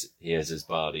 like, he has his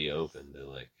body open to,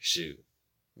 like, shoot.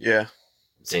 Yeah.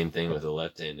 Same thing with a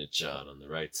left-handed shot on the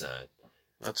right side.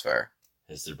 That's fair.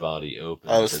 Has their body open.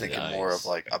 I was to thinking the more ice. of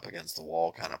like up against the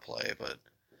wall kind of play, but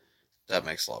that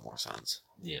makes a lot more sense.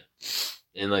 Yeah,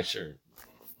 and like sure.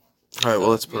 All right, well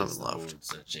let's put him against in the left. boards,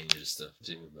 that changes stuff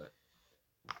too, but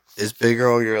Is Big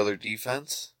Earl your other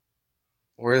defense?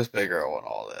 Where is Big Earl in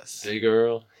all this? Big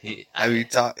Earl, He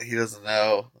doesn't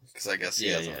know because I guess he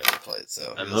hasn't really played,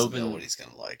 so he doesn't know what he's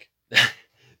gonna like.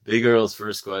 Big Earl's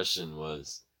first question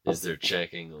was, "Is there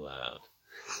checking allowed?"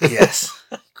 Yes,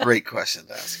 great question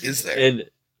to ask. Is there? And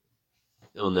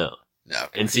well, no. No.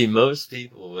 Okay. And see, most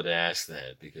people would ask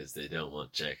that because they don't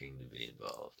want checking to be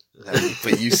involved.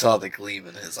 But you saw the gleam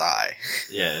in his eye.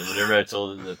 Yeah, and whenever I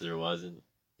told him that there wasn't,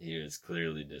 he was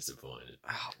clearly disappointed.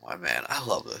 Oh my man, I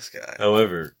love this guy.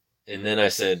 However, and then I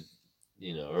said,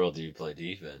 Earl, do you play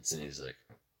defense? And he's like,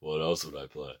 what else would I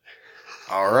play?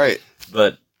 All right.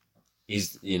 But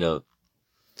he's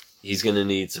going to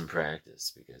need some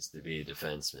practice because to be a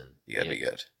defenseman, You gotta be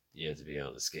good. You have to be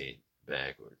able to skate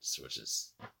backwards, which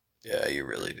is... Yeah, you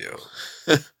really do.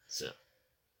 So.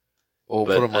 Well,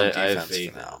 we'll put him on defense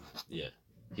faith for now. Yeah.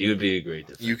 He would be a great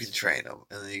defenseman. You can train him,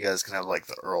 and then you guys can have like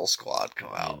the Earl squad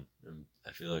come out.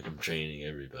 I feel like I'm training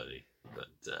everybody, but...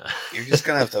 You're just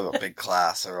gonna have a big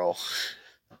class, Earl.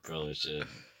 Probably should.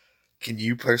 Can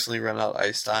you personally run out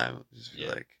ice time? Just be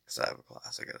like, because I have a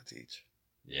class I gotta teach.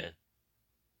 Yeah.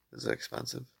 Is it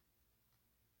expensive?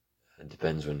 It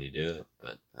depends when you do it,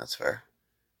 but... That's fair.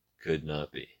 Could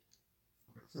not be.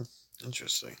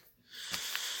 Interesting.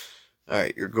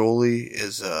 Alright, your goalie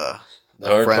is the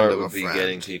hard friend part of a would be friend.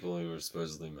 getting people who are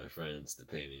supposedly my friends to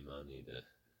pay me money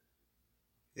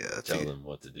to tell them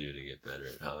what to do to get better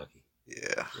at hockey.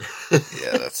 Yeah.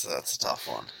 Yeah, that's a tough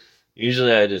one.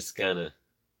 Usually I just kind of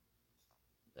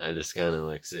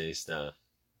like say stuff.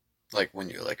 Like when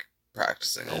you're like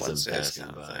practicing on as I'm Wednesdays passing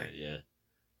kind of by, thing. yeah.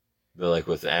 But like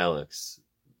with Alex,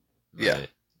 The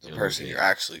person you're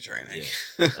actually training.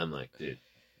 Yeah. I'm like, dude,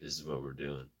 this is what we're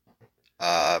doing.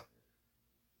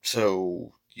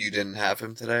 So you didn't have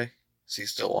him today? Is he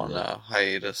still on No.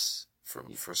 hiatus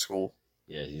for school?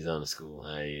 Yeah, he's on a school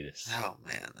hiatus. Oh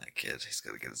man, that kid, he's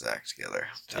got to get his act together.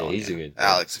 I'm Yeah, telling he's you. a good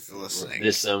Alex, if you're listening.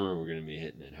 This summer we're gonna be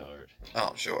hitting it hard. Oh,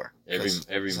 I'm sure. Every Don't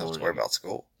morning. have to worry about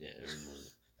school. Yeah, every morning.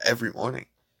 Every morning.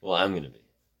 Well, I'm gonna be,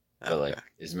 but Okay. like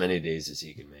as many days as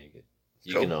he can make it.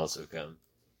 You Cool. can also come.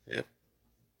 Yep.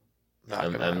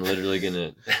 I'm literally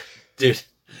gonna, dude.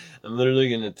 I'm literally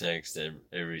gonna text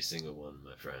every single one of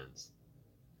my friends.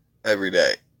 Every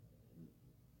day.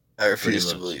 I refuse Pretty to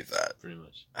much. believe that. Pretty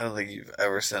much. I don't think you've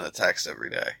ever sent a text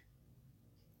every day.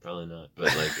 Probably not,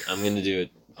 but like I'm gonna do it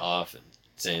often,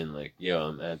 saying like, "Yo,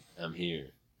 I'm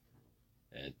here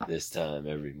at this time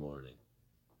every morning.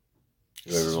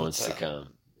 Whoever wants to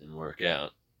come and work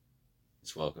out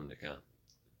is welcome to come."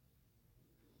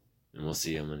 And we'll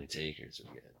see how many takers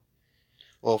we get.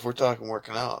 Well, if we're talking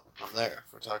working out, I'm there.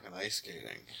 If we're talking ice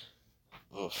skating,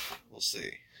 oof, we'll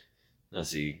see. No,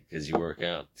 see, because you work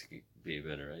out to be a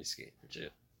better ice skater too.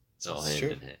 It's all That's hand true.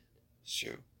 in hand. It's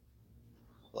true.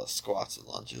 Less squats and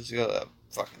lunges. You gotta have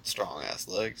fucking strong ass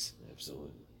legs.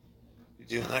 Absolutely. You're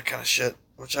doing that kind of shit,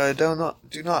 which I do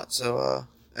not. So,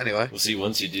 anyway. We'll see.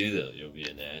 Once you do, though, you'll be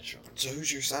a natural. So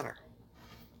who's your center?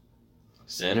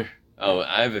 Center? Oh,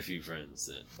 I have a few friends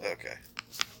that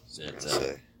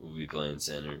Okay. will be playing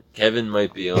center. Kevin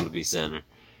might be able to be center.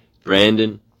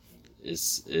 Brandon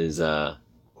is Well,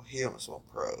 he almost went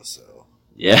pro, so.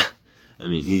 yeah. I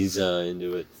mean, he's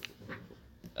into it.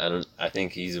 I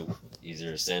think he's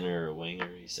either a center or a winger.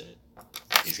 He said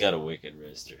he's got a wicked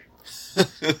wrister,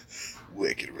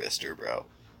 Wicked wrister, bro.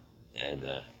 and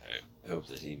I hope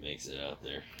that he makes it out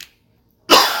there.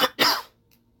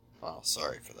 Oh,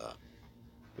 sorry for that.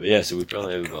 But yeah, so we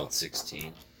probably have about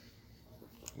 16.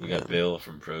 We got Bill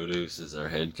from Produce as our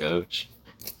head coach.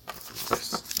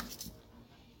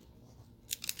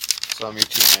 So I'm your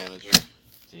team manager.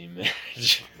 team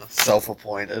manager.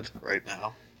 Self-appointed right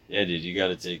now. Yeah, dude, you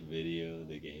gotta take video of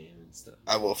the game and stuff.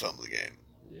 I will film the game.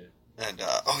 Yeah. And,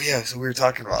 oh yeah, so we were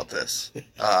talking about this.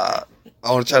 I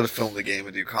want to try to film the game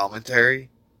and do commentary.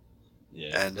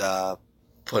 Yeah. And,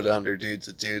 put it under Dude's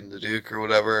a Dude and the Duke or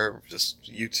whatever. Just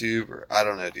YouTube or, I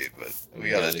don't know, dude, but we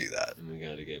gotta do that. And we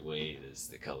gotta get Wayne as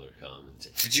the color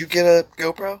commentator. Did you get a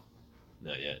GoPro?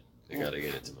 Not yet. I gotta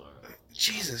get it tomorrow.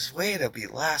 Jesus, wait, it'll be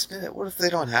last minute. What if they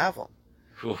don't have them?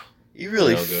 Whew. You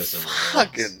really I'll go somewhere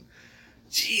fucking...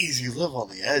 Jeez, you live on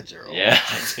the edge, Earl. Yeah,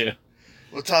 I do.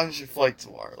 What time is your flight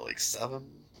tomorrow? Like 7?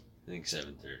 I think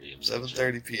 7:30.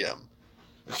 7:30 p.m.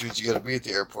 Which means you gotta be at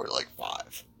the airport at like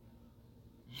 5.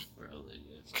 Probably,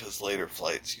 yeah. Because later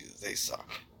flights, they suck.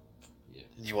 Yeah.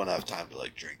 And you want to have time to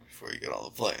like drink before you get on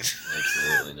the plane.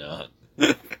 Absolutely not.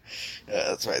 Yeah,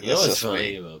 that's right. You know That's what's just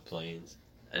funny me. about planes?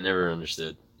 I never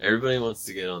understood. Everybody wants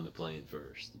to get on the plane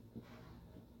first.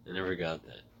 I never got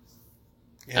that.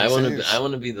 Yeah, I so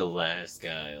want to be the last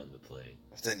guy on the plane.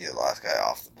 then you're the last guy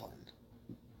off the plane.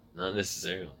 Not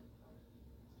necessarily.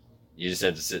 You just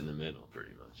have to sit in the middle,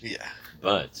 pretty much. Yeah.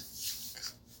 But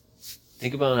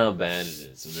think about how bad it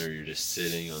is whenever you're just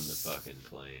sitting on the fucking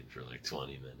plane for like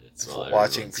 20 minutes while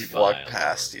Watching everyone's people walk filing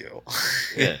past on. you.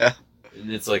 Yeah.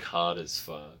 And it's like hot as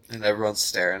fuck. And everyone's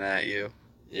staring at you.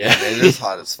 Yeah. And it is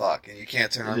hot as fuck. And you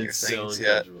can't turn And on your it's things so yet.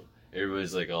 uncomfortable.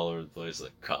 Everybody's like all over the place,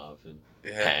 like coughing,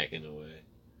 Yeah. hacking away.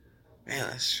 Man,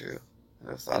 that's true. I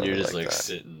never thought And of you're it just like like that.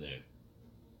 sitting there.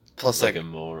 Plus, Like like, a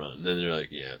moron. And then they're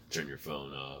like, yeah, turn your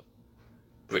phone off.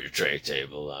 Put your tray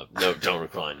table up. No, don't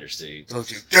recline your seat. don't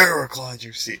you dare recline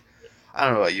your seat. I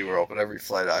don't know about you, Earl, but every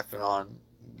flight I've been on,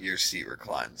 your seat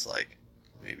reclines like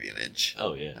maybe an inch.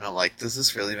 Oh, yeah. And I'm like, does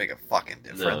this really make a fucking No,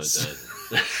 it difference?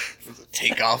 doesn't. For the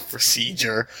takeoff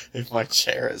procedure, if my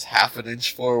chair is half an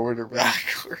inch forward or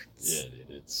backwards. Yeah, dude,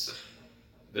 it's...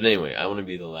 But anyway, I want to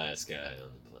be the last guy on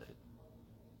the plane.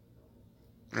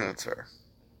 Yeah, that's fair.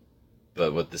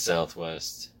 But with the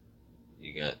Southwest,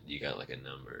 you got like a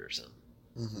number or something.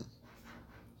 Mm-hmm.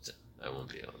 So I won't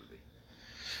be able to be.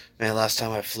 Man, last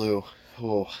time I flew,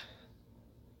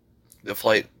 the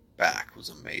flight back was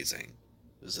amazing.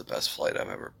 It was the best flight I've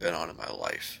ever been on in my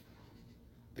life.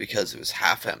 Because it was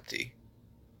half empty.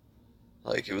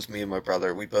 Like, it was me and my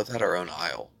brother. We both had our own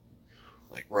aisle.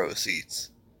 Like, row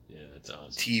seats. Yeah, that's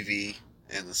awesome. TV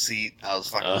in the seat. I was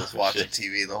fucking Oh, just watching shit.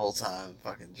 TV the whole time.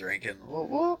 Fucking drinking. Whoop,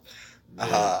 whoop.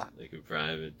 Yeah, like a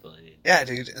private plane. Yeah,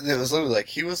 dude. And it was literally like,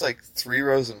 he was like 3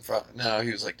 rows in front. No,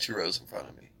 he was like 2 rows in front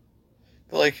of me.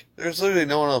 But like, there's literally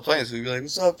no one on the plane, so we'd be like,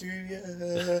 what's up, dude?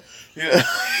 Yeah. Yeah.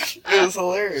 It was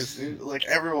hilarious, dude. Like,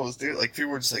 everyone was doing like,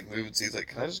 people were just like moving seats, like,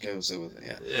 can I just go sit with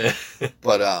it? Yeah. Yeah.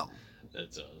 But,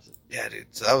 That's awesome. yeah, dude.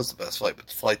 So that was the best flight. But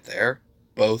the flight there,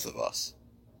 both of us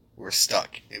were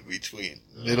stuck in between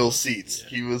middle seats. yeah.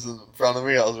 He was in front of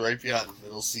me, I was right behind the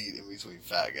middle seat in between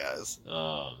fat guys.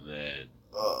 Oh, man.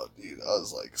 Oh, dude, I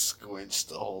was like squinched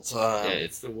the whole time. Yeah,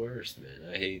 it's the worst,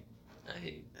 man. I hate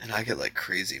And I get like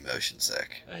crazy motion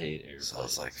sick. airplanes. So I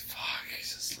was like, fuck,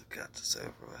 just got this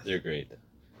over with. They're great, though.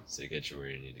 So they get you where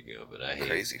you need to go, but I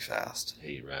Crazy fast.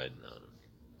 hate riding on them.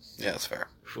 Yeah, that's fair.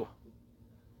 Whew.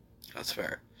 That's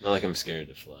fair. Not like I'm scared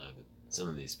to fly, but some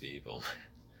of these people.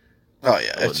 Oh,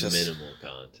 yeah, I want it's just... minimal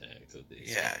contact with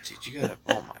these. Yeah, dude, you gotta...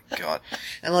 Oh, my God.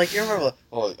 And, like, you remember...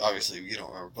 Well, obviously, you don't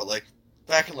remember, but, like,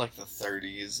 back in, like, the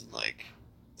 30s and, like,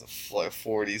 the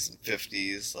 40s and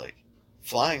 50s, like,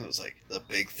 flying was, like, the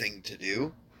big thing to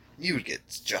do. You would get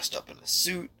dressed up in a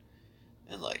suit,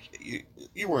 and, like,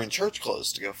 you were in church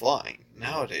clothes to go flying.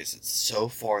 Nowadays, it's so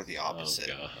far the opposite.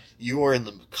 Oh, God. You are in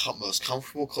the most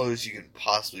comfortable clothes you can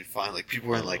possibly find. Like,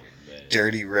 people are in, like, man.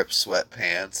 dirty ripped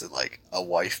sweatpants and, like, a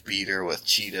wife beater with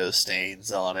Cheeto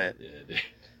stains on it. Yeah,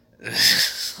 dude.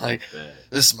 Like, Bad.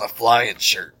 this is my flying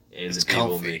shirt. And It's the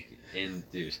people comfy.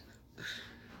 dude,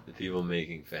 the people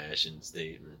making fashion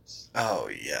statements. Oh,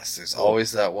 yes. There's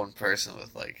always that one person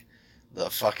with, like, the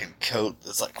fucking coat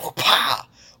that's like, whoop-ah!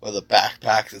 Or the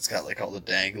backpack that's got, like, all the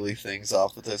dangly things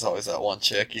off. But there's always that one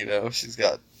chick, you know? She's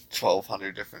got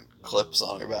 1,200 different clips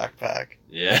on her backpack.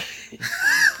 Yeah.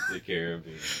 The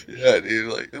Caribbean. Yeah,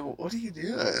 dude. Like, what are you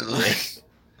doing? Like,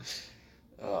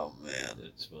 oh, man.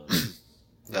 That's funny.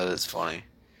 That is funny.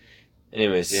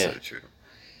 Anyways, yeah. So true.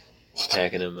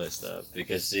 Packing up my stuff.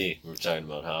 Because, see, we're talking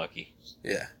about hockey.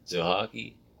 Yeah. So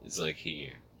hockey is like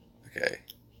here. Okay.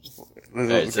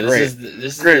 Alright, so great.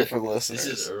 this is Great the- for listeners.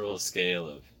 This is Earl's scale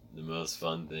of the most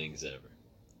fun things ever.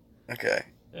 Okay.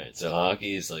 Alright, so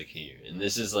hockey is like here. And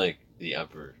this is like the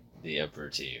upper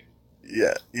tier.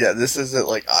 Yeah. Yeah, this isn't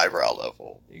like eyebrow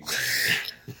level.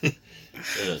 Exactly.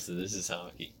 No, so this is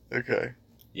hockey. Okay.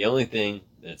 The only thing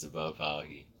that's above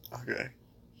hockey Okay.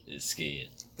 is skiing.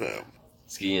 Boom.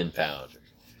 Skiing powder.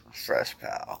 Fresh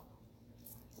pal.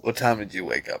 What time did you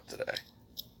wake up today?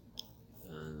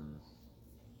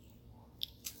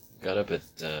 Got up at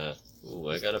I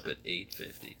got up at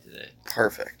 8:50 today.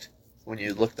 Perfect. When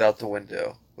you looked out the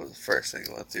window, what was the first thing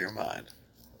that went through your mind?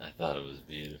 I thought it was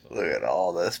beautiful. Look at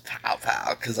all this pow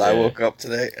pow. Because I woke up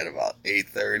today at about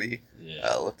 8:30. Yeah.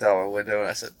 I looked out my window and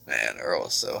I said, man, Earl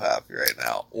is so happy right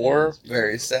now. Or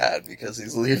very sad because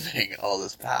he's leaving all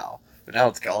this pow. But now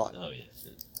it's gone. Oh yeah,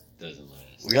 it doesn't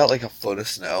last. We got like a foot of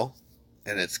snow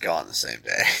and it's gone the same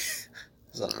day.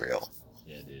 It's unreal.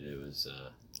 Yeah, dude,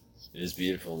 it was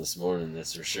beautiful this morning,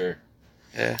 that's for sure.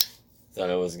 Yeah. Thought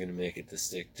I wasn't gonna make it to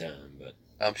stick time, but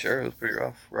I'm sure it was pretty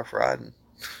rough riding.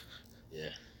 yeah.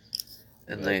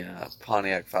 In the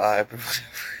Pontiac 5 or whatever.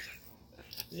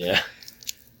 Yeah.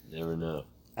 Never know.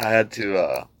 I had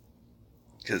to,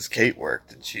 because Kate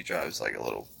worked and she drives like a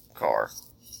little car.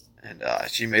 And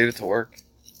she made it to work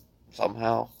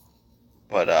somehow.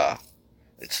 But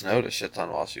it snowed a shit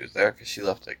ton while she was there because she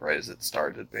left like right as it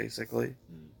started, basically.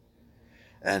 Mm.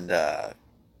 And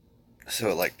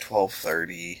so at like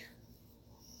 12:30,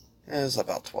 it was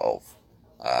about 12,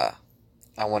 I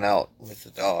went out with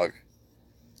the dog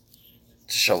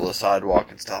to shovel the sidewalk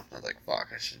and stuff, and I was like, fuck,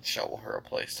 I should shovel her a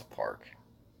place to park.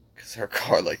 Because her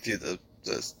car, like, dude, the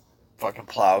fucking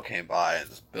plow came by and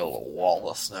just built a wall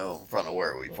of snow in front of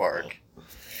where we park.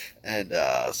 And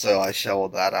so I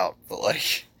shoveled that out, but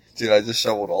like, dude, I just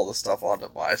shoveled all the stuff onto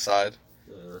my side.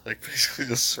 Like, basically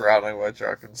just surrounding my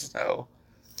truck in snow.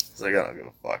 So I don't give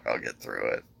a fuck, I'll get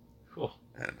through it. Cool.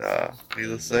 And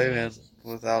needless to say, man,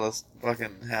 without a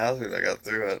fucking hazard, I got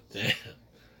through it. Damn.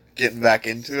 Getting back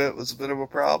into it was a bit of a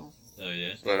problem. Oh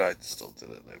yeah. But I still did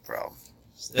it, no problem.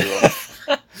 It's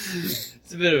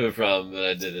a bit of a problem, but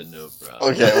I did it no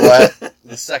problem. Okay, well,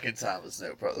 the second time was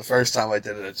no problem. The first time I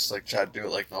did it, I just like tried to do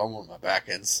it like normal, and my back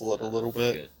end slid a little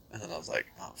bit. Good. And then I was like,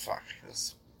 oh fuck, this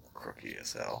is crooky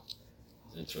as hell.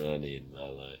 That's what I need in my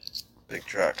life. Big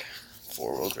truck,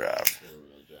 4-wheel drive.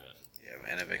 4-wheel drive. Yeah,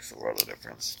 man, it makes a world of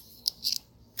difference.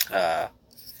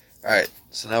 Alright,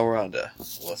 so now we're on to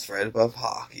what's right above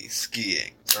hockey,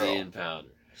 skiing. Skiing powder.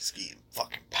 Skiing,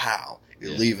 fucking pow.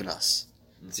 You're Yeah. leaving us.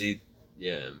 And see,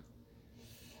 yeah,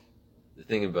 the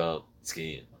thing about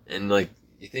skiing, and like,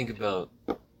 you think about,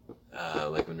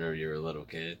 like whenever you're a little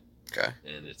kid, Okay.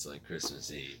 and it's like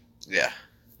Christmas Eve, Yeah.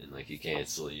 and like you can't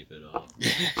sleep at all.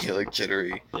 You're like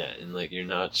jittery. Yeah, and like you're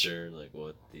not sure like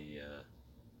what the,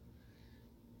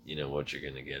 what you're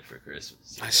gonna get for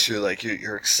Christmas. That's true, like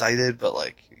you're excited, but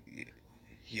like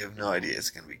you have no idea it's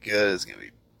gonna be good, it's gonna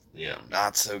be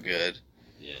not so good.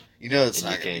 Yeah. You know it's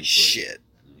And not you gonna be can't sleep. shit.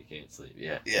 And you can't sleep.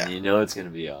 Yeah. Yeah. And you know it's gonna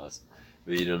be awesome,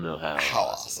 but you don't know how. How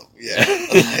awesome. Yeah.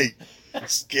 Like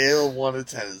scale of 1 to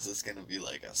 10, is this gonna be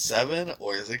like a 7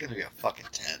 or is it gonna be a fucking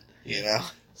 10? You know?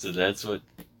 So that's what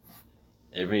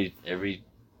every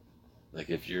like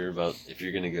if you're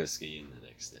gonna go skiing the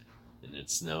next day and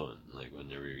it's snowing, like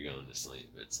whenever you're going to sleep,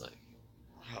 it's like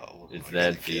it's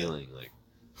that feeling like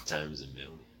times a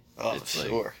million. Oh, it's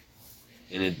sure. Like,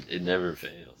 and it never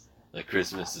fails. Like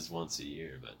Christmas is once a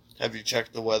year, but have you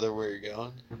checked the weather where you're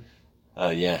going?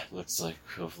 Yeah, looks like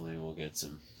hopefully we'll get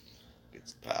some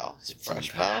pow. Some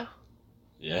fresh pow. pow?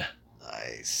 Yeah.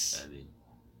 Nice. I mean,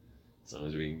 as long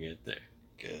as we can get there.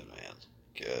 Good, man.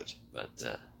 Good. But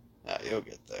you'll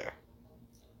get there.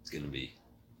 it's gonna be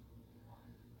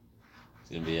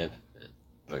epic, man.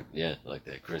 But yeah, like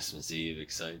that Christmas Eve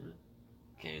excitement.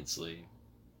 Can't sleep.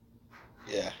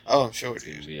 Yeah. Oh, I'm sure, It's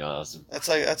dude. gonna be awesome. That's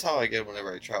how I get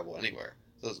whenever I travel anywhere.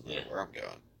 It doesn't matter Yeah. where I'm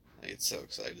going. I get so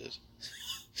excited.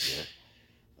 Yeah.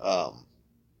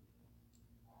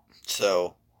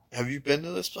 So, have you been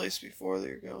to this place before that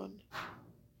you're going?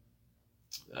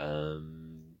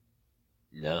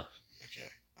 No. Okay.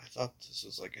 I thought this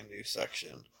was like a new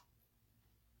section.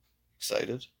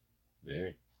 Excited?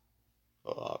 Very.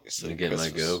 Well, I'm obviously. gonna get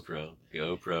Christmas. my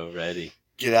GoPro ready.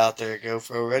 Get out there,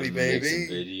 GoPro ready, Make baby.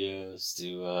 some videos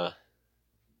to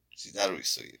See, that'll be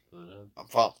sweet. put up. I'm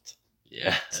pumped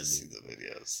Yeah. to see the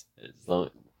videos.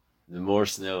 The more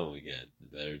snow we get, the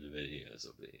better the videos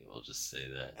will be. We'll just say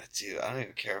that. Dude, I don't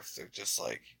even care if they're just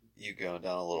like you going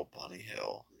down a little bunny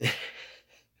hill.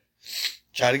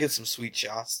 Try to get some sweet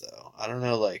shots, though. I don't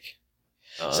know, like.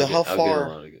 So how I'll far- get a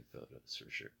lot of good photos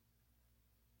for sure.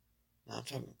 No, I'm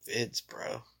talking vids,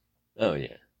 bro. Oh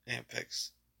yeah. And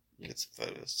pics. Get some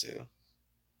photos, too.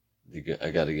 I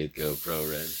gotta get GoPro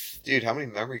ready. Dude, how many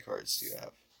memory cards do you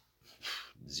have?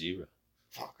 0.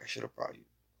 Fuck, I should have brought you.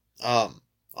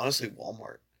 Honestly,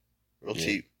 Walmart. Real Yeah.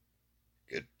 cheap.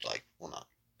 Good, like, well, not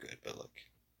good, but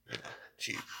like,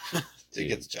 cheap. To Dude.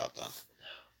 get the job done.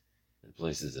 The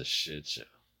place is a shit show.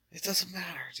 It doesn't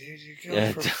matter, dude. You're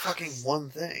going for fucking one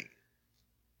thing.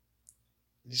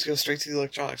 You just go straight to the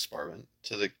electronics department,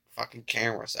 to the fucking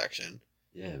camera section.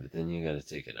 Yeah, but then you gotta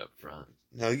take it up front.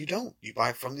 No, you don't. You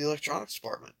buy from the electronics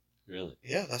department. Really?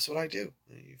 Yeah, that's what I do.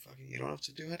 You don't have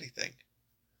to do anything.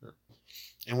 Huh.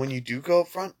 And when you do go up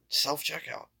front,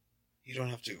 self-checkout. You don't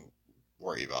have to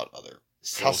worry about other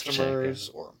customers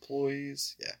or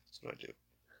employees. Yeah, that's what I do.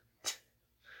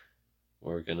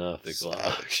 Working off the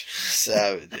clock.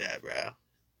 Savage, yeah, bro.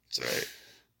 That's right.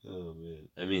 Oh, man.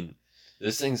 I mean,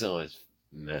 those things always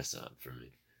mess up for me.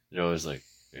 They're always like,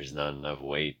 there's not enough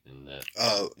weight in that.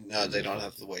 Oh, no, they don't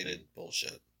have the weighted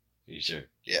bullshit. Are you sure?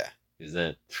 Yeah. Is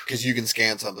that... Because you can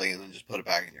scan something and then just put it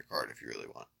back in your card if you really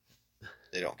want.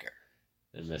 They don't care.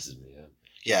 That messes me up.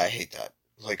 Yeah, I hate that.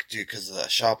 Like, dude, because of the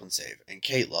shop and save. And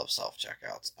Kate loves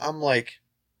self-checkouts. I'm like,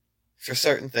 for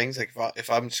certain things, like, if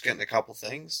I'm just getting a couple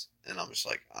things, and I'm just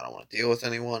like, I don't want to deal with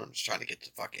anyone, I'm just trying to get the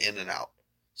fuck in and out.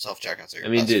 Self-checkouts are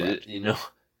your best friend.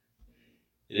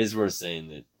 it is worth saying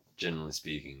that, generally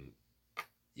speaking,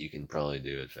 you can probably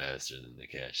do it faster than the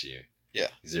cashier. Yeah.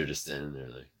 Because they're just standing there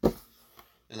like...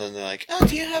 And then they're like, oh,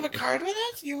 do you have a card with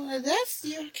us? You want this?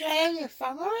 You can your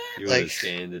phone on it? You would have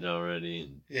scanned it already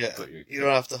and put your... You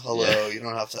don't have to hello. You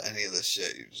don't have to any of this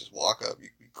shit. You just walk up. You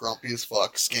be grumpy as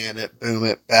fuck. Scan it. Boom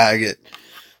it. Bag it.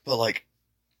 But like,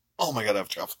 oh my god, I have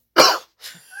to cough.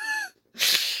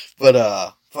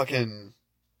 But fucking...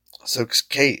 So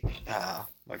Kate,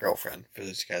 my girlfriend, for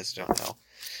those guys who don't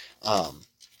know,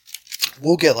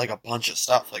 we'll get like a bunch of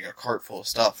stuff, like a cart full of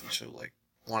stuff, and she'll like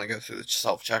want to go through the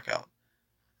self-checkout.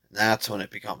 That's when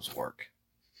it becomes work.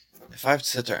 If I have to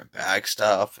sit there and bag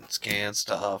stuff and scan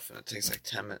stuff and it takes like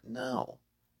 10 minutes, no.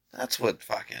 That's what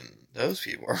fucking those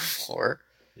people are for.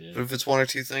 Yeah. But if it's one or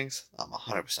two things, I'm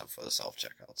 100% for the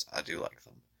self-checkouts. I do like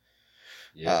them.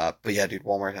 Yeah. But yeah, dude,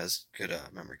 Walmart has good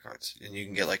memory cards. And you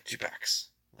can get like 2 packs.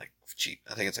 Like cheap.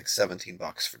 I think it's like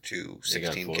 $17 for two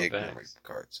 16 gig memory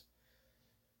cards.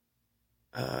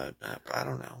 I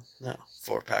don't know. No,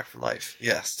 4-pack for life.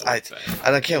 Yes, I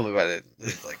can't believe it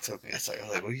like took me a second. I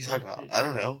was like, what are you talking about? I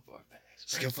don't know. 4 packs.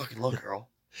 Just go fucking look, girl.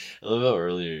 I love how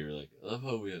earlier you were like, I love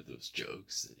how we have those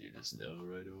jokes that you just know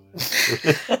right away.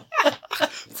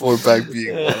 4-pack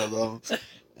being one of them.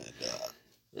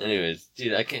 And, anyways,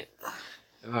 dude, I have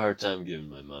a hard time giving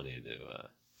my money to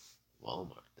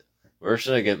Walmart. Where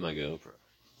should I get my GoPro?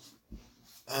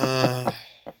 I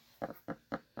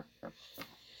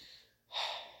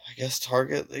guess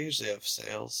Target, they usually have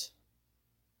sales.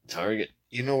 Target.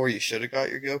 You know where you should have got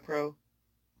your GoPro?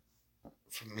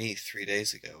 From me 3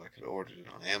 days ago. I could have ordered it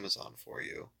on Amazon for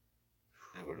you.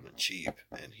 It would have been cheap.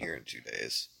 And here in 2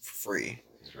 days. For free.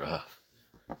 It's rough.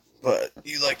 But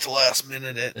you like to last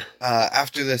minute it.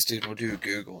 After this, dude, we'll do a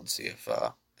Google and see if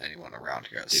anyone around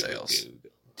here has sales.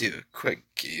 Do a quick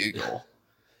Google.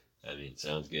 I mean,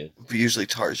 sounds good. But usually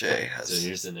Target has... So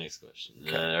here's the next question.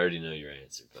 Okay. I already know your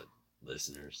answer, but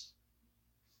listeners,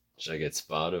 should I get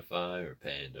Spotify or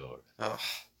Pandora? Oh.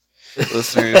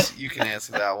 Listeners, you can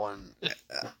answer that one.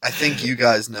 I think you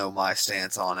guys know my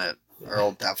stance on it.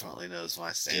 Earl definitely knows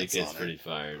my stance on it. He gets pretty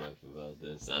fired up about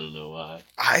this. I don't know why.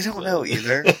 I don't know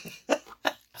either.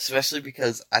 Especially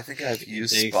because I think I've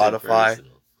used Spotify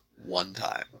one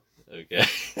time. Okay.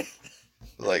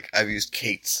 Like, I've used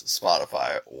Kate's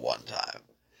Spotify one time.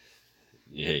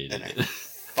 You hate it. And I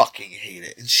fucking hate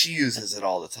it. And she uses it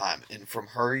all the time. And from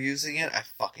her using it, I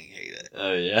fucking hate it.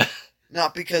 Oh, yeah?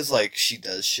 Not because, like, she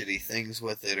does shitty things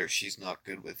with it or she's not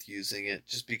good with using it.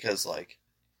 Just because, like,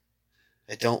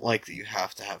 I don't like that you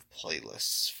have to have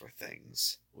playlists for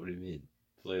things. What do you mean?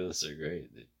 Playlists are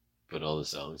great. They put all the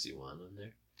songs you want on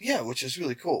there. Yeah, which is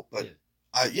really cool. But,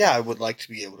 yeah. I would like to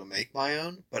be able to make my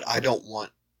own. But I don't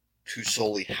want to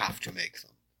solely have to make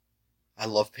them. I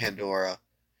love Pandora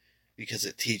because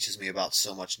it teaches me about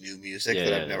so much new music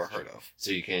that I've never heard of.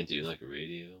 So you can't do like a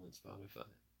radio on Spotify?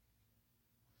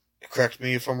 Correct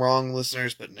me if I'm wrong,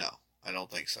 listeners, but no, I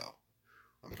don't think so.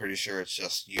 I'm pretty sure it's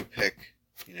just you pick,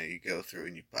 you go through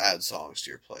and you add songs to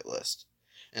your playlist.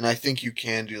 And I think you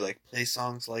can do like play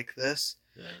songs like this,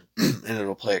 and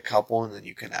it'll play a couple and then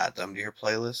you can add them to your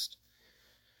playlist.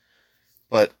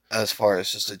 But as far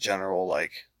as just a general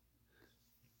like,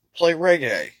 play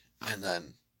reggae,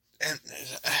 and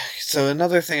so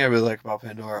another thing I really like about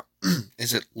Pandora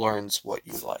is it learns what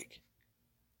you like.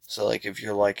 So like if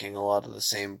you're liking a lot of the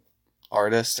same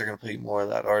artists, they're gonna play you more of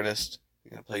that artist.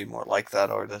 They're gonna play you more like that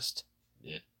artist.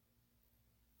 Yeah.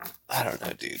 I don't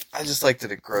know, dude. I just like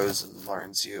that it grows and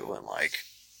learns you and like.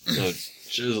 So it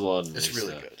shows a lot of new stuff. It's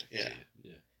really good. Yeah.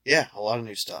 Yeah. Yeah, a lot of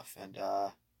new stuff, and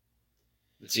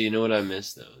But see, you know what I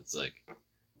miss though? It's like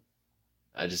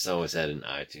I just always had an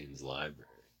iTunes library,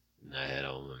 and I had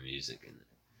all my music in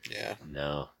it. Yeah.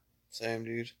 Now, Same,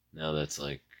 dude. now that's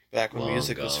like Back when long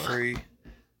music was gone. free.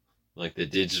 Like the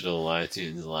digital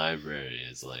iTunes library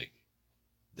is like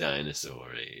dinosaur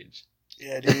age.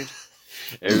 Yeah, dude.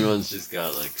 Everyone's just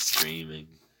got like streaming,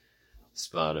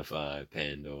 Spotify,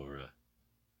 Pandora.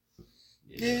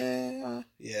 You know,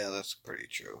 Yeah, that's pretty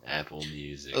true. Apple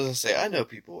Music. I was gonna say, I know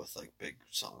people with like big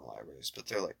song libraries, but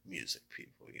they're like music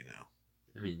people, you know.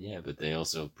 I mean, yeah, but they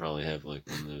also probably have like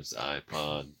one of those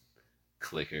iPod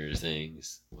clicker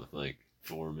things with like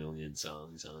 4 million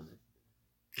songs on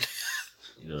it.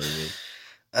 You know what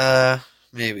I mean?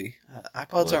 Maybe.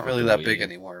 iPods Like aren't really with that the big Wii.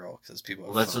 anymore because people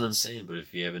Well, have that's what I'm phones. saying. But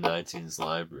if you have an iTunes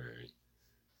library,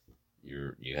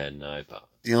 you had an iPod.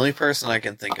 The only person I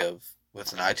can think of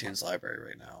with an iTunes library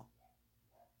right now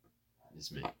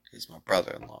It's me. is my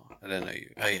brother-in-law. I didn't know you.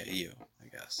 Oh yeah, you. I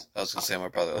guess I was gonna say my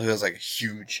brother, who has like a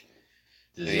huge.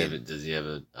 Does he have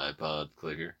an iPod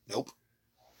clicker? Nope,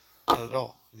 not at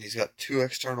all. And he's got 2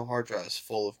 external hard drives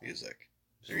full of music.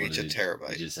 They're What each a does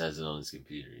terabyte. He just has it on his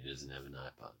computer. He doesn't have an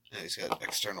iPod. And he's got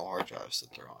external hard drives that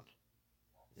they're on.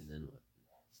 And then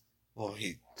what? Well,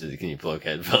 Can you plug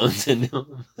headphones into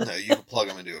them? no, you can plug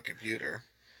them into a computer.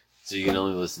 So you can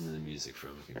only listen to the music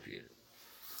from a computer.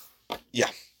 Yeah.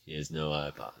 He has no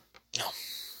iPod. No.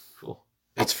 Cool.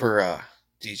 It's for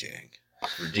DJing.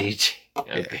 For DJ.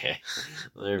 Okay.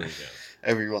 Well, there we go.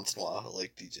 Every once in a while, I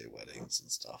like DJ weddings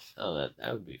and stuff. Oh,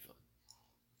 that would be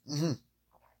fun. Mm-hmm.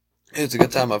 It's a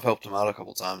good time. I've helped him out a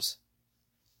couple times.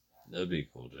 That would be a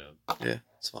cool job. Yeah,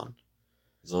 it's fun.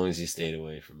 As long as he stayed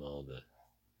away from all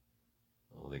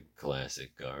the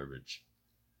classic garbage.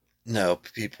 No,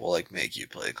 people like make you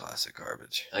play classic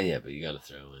garbage. Oh yeah, but you got to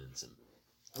throw in some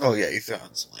Oh yeah, you throw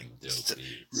in some like dope just beats.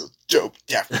 real dope,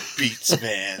 daft beats,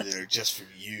 man. That are just from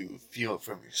you. Feel it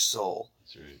from your soul.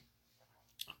 That's right.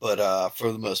 But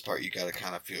for the most part, you got to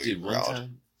kind of feel Dude, your one crowd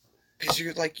time, because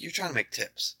you're trying to make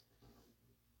tips.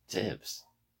 tips.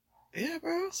 Yeah,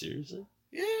 bro. Seriously?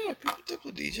 Yeah, people tip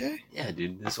the DJ. Yeah,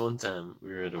 dude. This one time we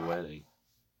were at a wedding,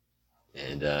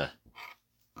 and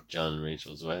John and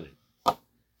Rachel's wedding.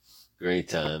 Great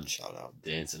time. Shout out.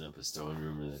 Dancing up a storm.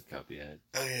 Remember that cup you had?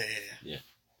 Oh yeah.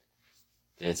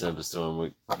 Dancing up a storm.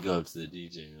 We go up to the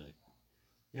DJ and we're like,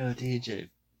 "Yo, DJ,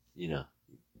 you know,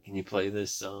 can you play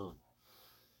this song?"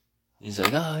 And he's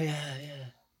like, "Oh yeah."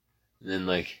 And then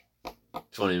like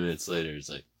 20 minutes later, it's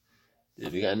like,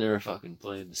 "Dude, the guy never fucking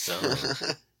played the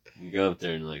song." You go up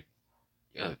there and like,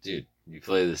 "Yo, dude, you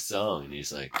play this song?" And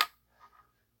he's like,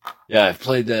 "Yeah, I've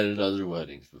played that at other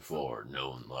weddings before. No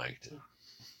one liked it."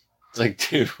 It's like,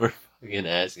 dude, we're fucking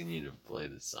asking you to play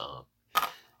the song.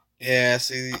 Yeah,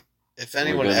 see, if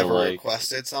anyone gonna, ever like-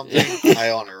 requested something,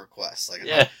 I honor requests. Like,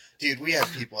 Yeah. dude, we had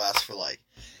people ask for like,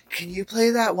 can you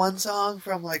play that one song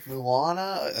from like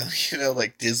Moana? You know,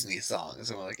 like Disney songs.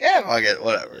 And we're like, yeah, fuck it,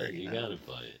 whatever. Yeah, you know? gotta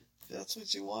play it. If that's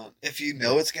what you want. If you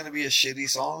know it's gonna be a shitty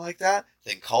song like that,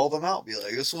 then call them out. Be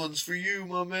like, this one's for you,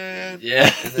 my man.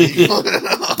 Yeah. And then you put it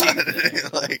on. You're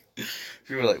like,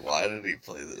 people are like, why did he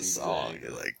play this song? Exactly.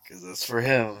 You're like, because it's for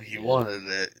him. He Yeah. wanted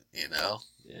it, you know?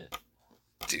 Yeah.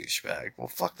 Douchebag. Well,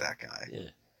 fuck that guy.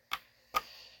 Yeah.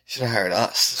 Should have hired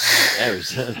us.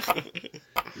 Arizona.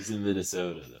 He's in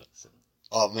Minnesota though. So.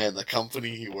 Oh man, the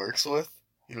company he works with,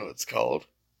 you know what it's called?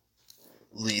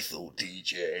 Lethal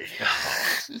DJ.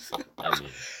 I mean,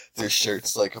 Their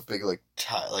shirt's like a big like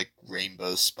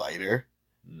rainbow spider.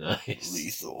 nice.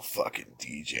 Lethal fucking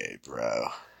DJ, bro.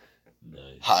 Nice.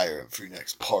 Hire him for your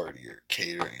next party or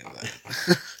catering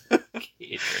event.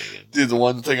 Catering. Dude, the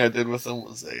one thing I did with him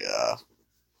was it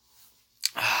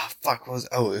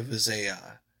was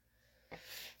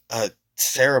a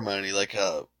ceremony, like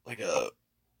a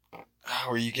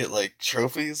where you get like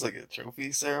trophies, like a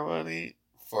trophy ceremony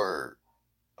for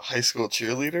high school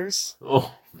cheerleaders.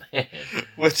 Oh man.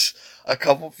 Which a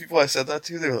couple people I said that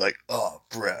to, they were like, "Oh,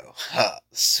 bro,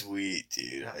 sweet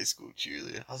dude, high school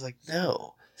cheerleader." I was like,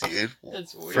 "No, dude."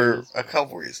 That's weird. For a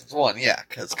couple reasons. One, yeah,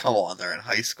 because come on, they're in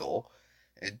high school,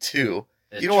 and two,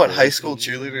 That you know what high trophy- school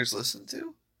cheerleaders listen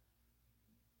to?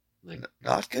 Like,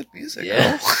 Not good music.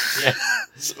 yeah. bro. Yeah.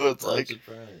 So it's I'm like,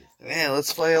 surprised. man,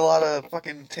 let's play a lot of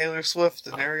fucking Taylor Swift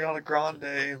and Ariana Grande.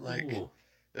 And like, Ooh.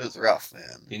 it was rough, man.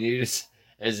 Can you just,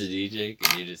 as a DJ,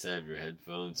 can you just have your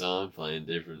headphones on playing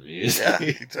different music? Yeah,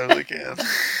 you totally can.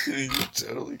 You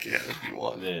totally can if you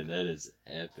want. Man, that is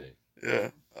epic. Yeah.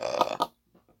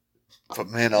 But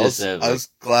man, Just I have, was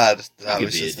glad that You I could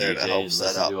was be a just there DJ to help and set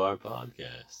listen up. to our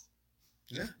podcast.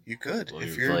 Yeah, you could. While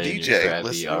If you're you're a playing your DJ, crappy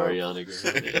listen Ariana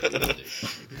Grande music.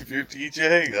 If you're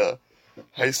DJing a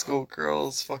high school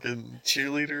girls fucking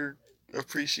cheerleader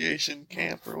appreciation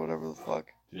camp or whatever the fuck.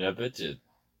 Dude, I bet you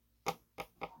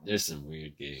there's some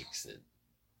weird gigs that.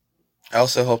 I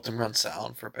also helped him run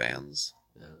sound for bands.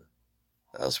 Uh,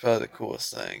 That was probably the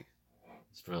coolest thing.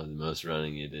 it's probably the most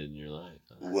running you did in your life.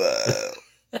 Huh?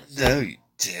 Whoa. No, you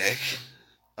dick.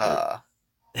 But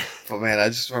man, I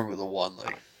just remember the one,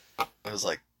 like, it was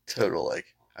like total, like,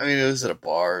 I mean, it was at a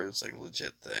bar, it was like a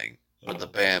legit thing. But the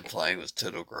band playing was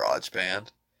Total Garage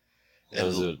Band. That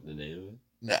was the name of it?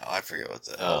 No, I forget what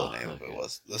the hell the name of okay. it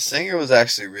was. The singer was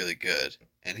actually really good,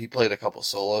 and he played a couple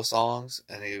solo songs,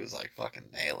 and he was like fucking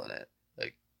nailing it.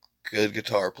 Like, good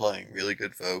guitar playing, really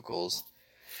good vocals.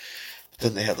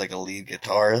 Then they had like a lead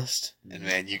guitarist, and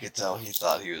man, you could tell he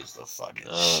thought he was the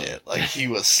fucking shit. Like, he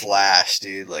was Slash,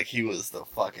 dude. Like, he was the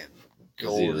fucking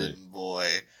golden boy.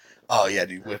 Oh yeah,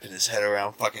 dude, whipping his head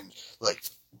around, fucking like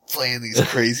playing these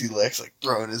crazy licks, like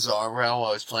throwing his arm around while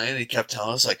I was playing. He kept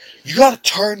telling us, like, you gotta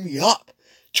turn me up.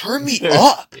 Turn me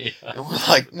up. Yeah. And we're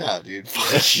like, no, dude,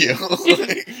 fuck you.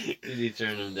 Did he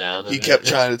turn him down? He kept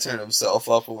trying to turn himself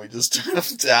up, and we just turned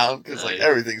him down because like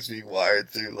everything's being wired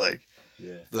through like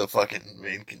the fucking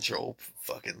main control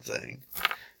fucking thing,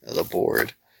 the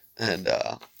board, and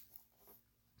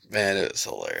man, it was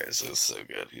hilarious. It was so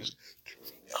good. He was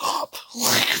up,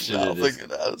 like mouthing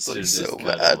it out. It's like so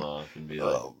bad. And be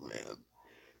oh man,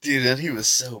 dude, and he was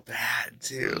so bad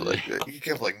too. Like he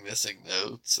kept like missing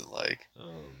notes and like. Oh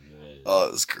man. Oh,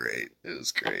 it was great. It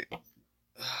was great.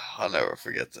 I'll never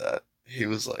forget that. He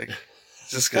was like,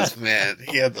 just because, man,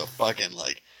 he had the fucking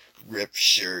like ripped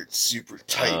shirt, super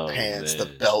tight pants, the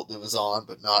belt that was on,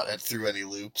 but not through any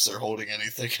loops or holding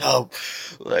anything up.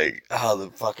 Like,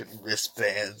 the fucking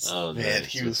wristbands. Oh man, nice.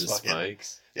 he With was the fucking.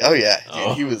 Spikes? Oh yeah,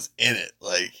 dude, he was in it.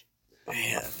 Like,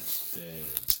 man, damn.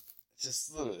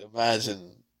 Just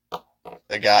imagine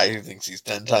a guy who thinks he's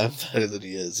 10 times better than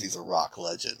he is. He's a rock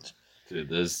legend. Dude,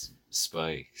 those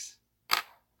spikes.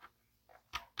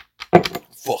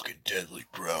 Fucking deadly,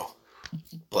 bro.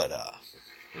 But,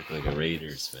 look like a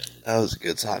Raiders fan. that was a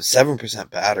good time. 7%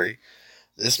 battery.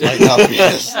 This might not be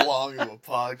as long of a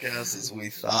podcast as we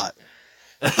thought.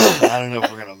 I don't know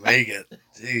if we're going to make it.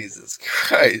 Jesus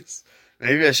Christ.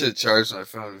 Maybe I should have charged my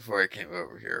phone before I came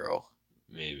over here, Earl.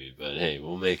 Maybe, but hey,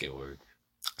 we'll make it work.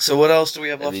 So what else do we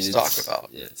have left to talk about?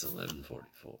 Yeah, it's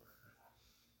 11:44.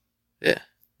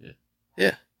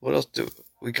 Yeah. What else do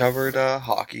we covered?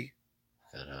 Hockey.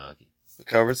 Got hockey. We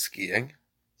covered skiing.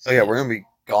 Oh yeah, we're gonna be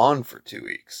gone for 2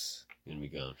 weeks. Gonna be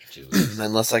gone for 2 weeks.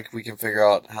 Unless like we can figure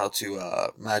out how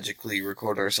to magically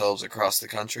record ourselves across the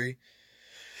country,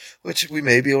 which we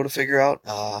may be able to figure out.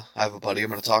 I have a buddy I'm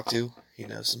gonna talk to. He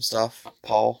knows some stuff.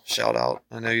 Paul, shout out.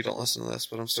 I know you don't listen to this,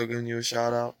 but I'm still giving you a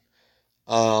shout out.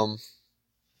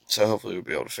 So hopefully we'll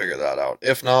be able to figure that out.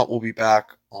 If not, we'll be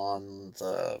back on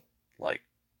the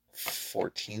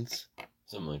 14th,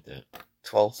 Something like that.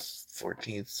 12th,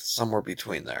 14th, somewhere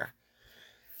between there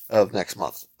of next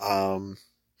month.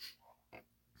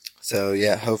 So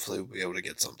yeah, hopefully we'll be able to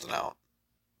get something out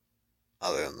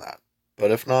other than that.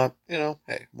 But if not,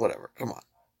 hey, whatever. Come on.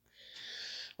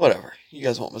 Whatever. You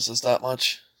guys won't miss us that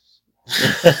much.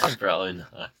 Probably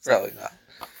not. Probably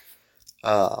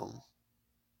not.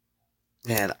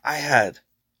 Man, I had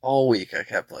all week. I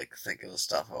kept thinking of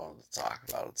stuff I wanted to talk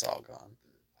about. It's all gone.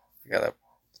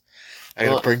 I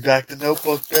gotta bring back the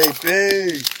Notebook, baby.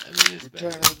 I mean, it's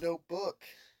Return of the Notebook.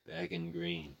 Back in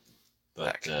green. But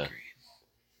Back in green.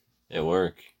 at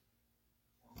work,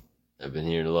 I've been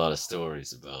hearing a lot of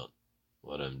stories about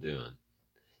what I'm doing.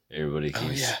 Everybody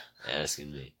keeps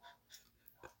asking me.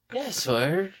 Yeah, so I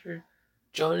heard you're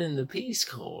joining the Peace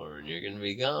Corps and you're gonna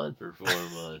be gone for 4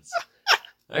 months.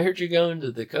 I heard you're going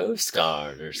to the Coast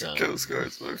Guard or something. Coast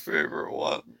Guard's my favorite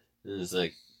one. And it's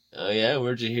like, oh yeah,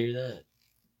 where'd you hear that?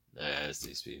 I asked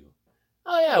these people.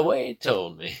 Oh yeah, Wade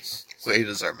told me. Wade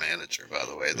is our manager, by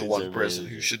the way. The He's one our person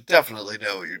manager. who should definitely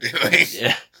know what you're doing.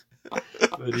 Yeah.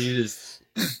 But he just,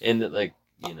 and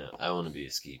I want to be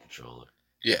a ski patroller.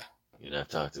 Yeah. And I've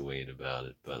talked to Wade about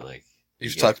it, but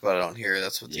You've talked about it on here.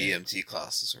 That's what the Yeah. EMT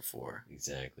classes are for.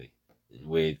 Exactly. And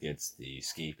Wade gets the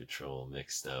ski patrol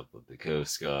mixed up with the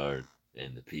Coast Guard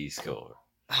and the Peace Corps.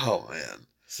 Oh, man.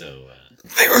 So,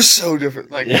 They are so different.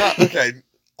 Yeah.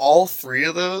 All three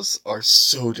of those are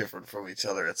so different from each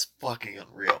other. It's fucking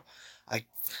unreal.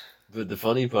 but the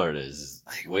funny part is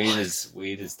Wade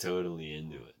is totally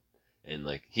into it. And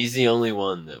he's the only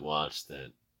one that watched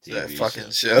that TV That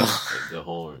fucking show. The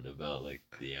Horn, about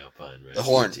the Alpine Rescue The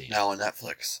Horn, team. now on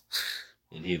Netflix.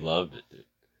 And he loved it, dude.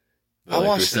 But I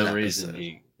watched for some an reason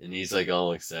episode. he's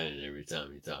all excited every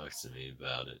time he talks to me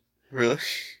about it. Really?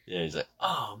 Yeah, he's like,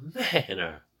 oh man,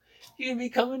 are you gonna be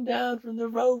coming down from the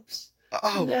ropes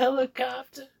Oh, in the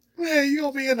helicopter? Man, you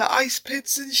gonna be in the ice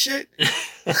pits and shit?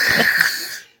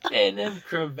 And them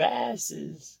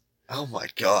crevasses. Oh my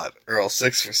god, Earl,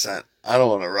 6%. I don't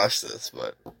want to rush this,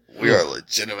 but we are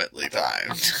legitimately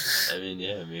timed. I mean,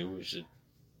 yeah, maybe we should.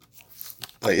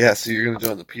 But yeah, so you're gonna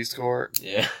join the Peace Corps,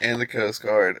 Yeah. and the Coast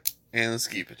Guard, and the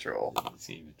Ski Patrol.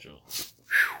 Ski Patrol.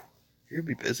 You're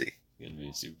gonna be busy. Gonna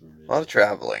be super busy. A lot of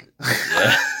traveling.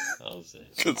 Yeah, I'll say.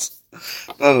 Because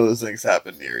none of those things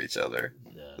happen near each other.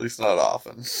 No, At least not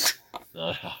often.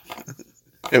 not often.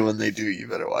 And when they do, you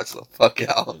better watch the fuck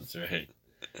out. That's right.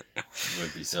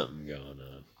 Might be something going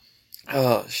on.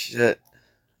 Oh, shit.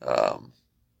 But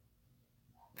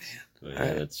yeah,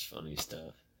 Alright. that's funny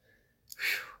stuff.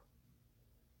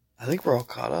 I think we're all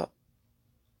caught up.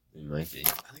 It might be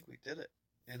I think we did it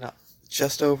in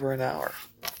just over an hour.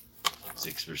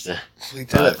 6%. We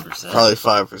did it. 5%. Probably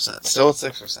 5%. Still at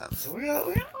 6%. So we got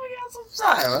some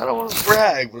time. I don't want to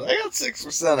brag, but I got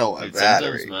 6% on my Dude,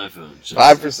 battery. sometimes my phone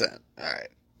shuts 5%. Alright.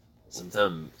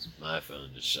 Sometimes my phone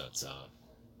just shuts off.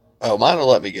 Oh, mine will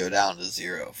let me go down to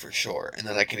 0 for sure. And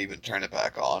then I can even turn it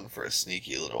back on for a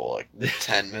sneaky little,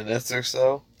 10 minutes or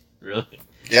so. Really?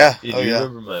 Yeah. Dude, Oh, do you yeah.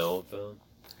 remember my old phone?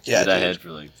 Yeah, that I dude. had for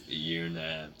a year and a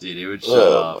half. Dude, it would shut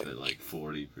Oh, off my- at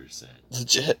 40%.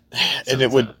 Legit. And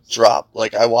it would Sometimes. drop.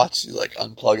 I watched you,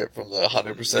 unplug it from the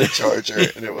 100% charger,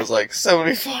 and it was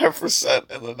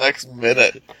 75% in the next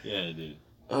minute. Yeah, dude.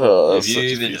 Oh, If that's you such a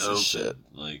even piece of shit.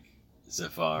 open,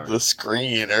 Safari. The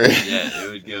screen, or... Yeah, it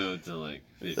would go to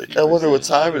 50%. I wonder what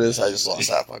time it is. I just lost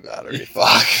half my battery.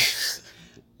 Fuck.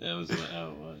 That was how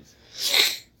it was.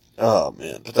 Oh,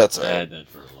 man. But that's I alright. had that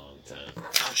for a long time.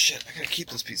 Oh, shit. I gotta keep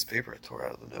this piece of paper I tore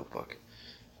out of the notebook.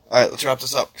 Alright, let's wrap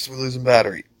this up, because we're losing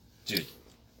battery. Dude.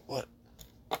 What?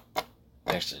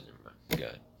 Actually, never mind. Go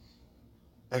ahead.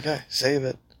 Okay, save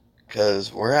it.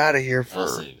 Because we're out of here I'll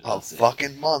for save it, a I'll save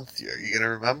fucking month. Are you gonna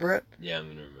remember it? Yeah, I'm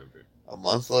gonna remember it. A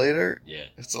month later? Yeah.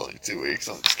 It's only 2 weeks.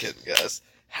 I'm just kidding, guys.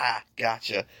 Ha,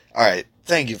 gotcha. Alright,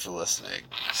 thank you for listening.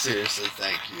 Seriously,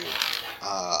 thank you.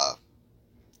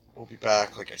 We'll be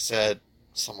back, like I said,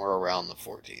 somewhere around the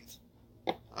 14th.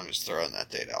 I'm just throwing that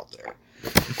date out there.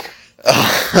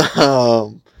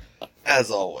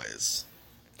 As always,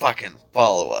 fucking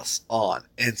follow us on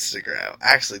Instagram.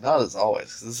 Actually, not as always,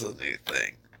 'cause this is a new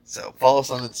thing. So follow us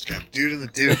on Instagram. Dude and the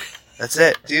Duke. That's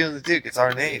it. Dude and the Duke. It's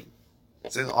our name.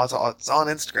 It's on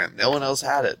Instagram. No one else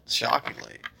had it,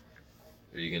 shockingly.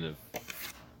 Are you gonna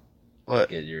What?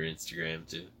 get your Instagram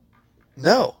too?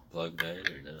 No. Plug that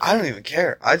or no? I don't even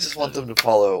care. I just want them to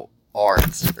follow our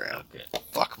Instagram. Okay.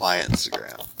 Fuck my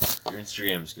Instagram. Your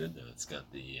Instagram's good though. It's got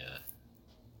the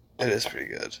It is pretty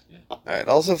good. Yeah. Alright,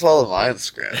 also follow my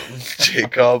Instagram,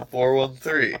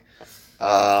 Jacob413.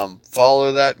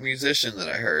 Follow that musician that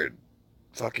I heard,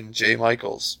 fucking Jay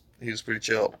Michaels. He was pretty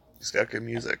chill. He's got good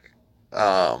music.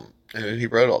 And he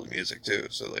wrote all the music too,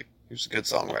 so he was a good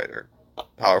songwriter.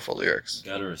 Powerful lyrics.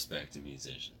 gotta respect a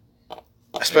musician.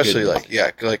 Especially Not- a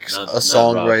not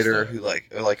songwriter rockstar. who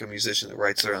or a musician that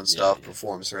writes their own stuff, yeah.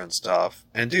 performs their own stuff.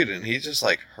 And dude, he just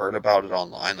heard about it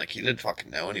online. He didn't fucking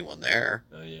know anyone there.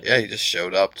 Oh yeah. Yeah, he just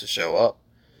showed up to show up.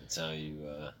 That's how you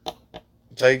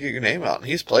That's how you get your name out. And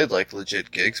he's played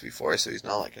legit gigs before, so he's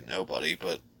not a nobody,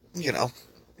 but you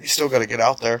still gotta get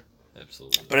out there.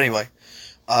 absolutely. But anyway,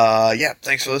 yeah,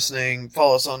 thanks for listening.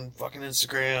 Follow us on fucking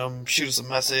Instagram, shoot us a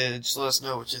message, let us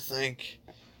know what you think.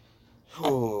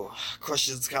 Ooh,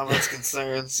 questions, comments,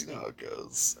 concerns, you know how it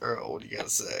goes. Earl, what do you gotta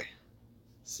say?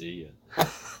 See ya.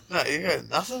 No, you got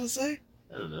nothing to say?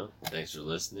 I don't know. Thanks for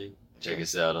listening. Check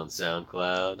us out on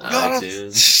SoundCloud, No,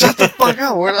 iTunes. shut the fuck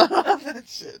up. We're not on that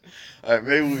shit. Alright,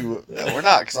 maybe we will. No, we're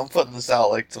not, because I'm putting this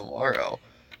out tomorrow.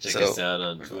 Check So- us out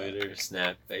on Twitter,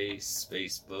 Snapface,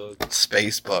 Facebook.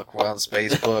 Spacebook. We're on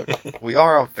Spacebook. We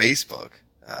are on Facebook.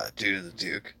 Dude and the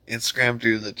Duke. Instagram,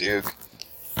 Dude and the Duke.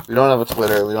 We don't have a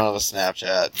Twitter. We don't have a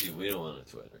Snapchat. Dude, we don't want a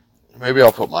Twitter. Maybe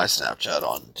I'll put my Snapchat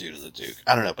on Dude and the Duke.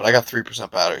 I don't know, but I got 3%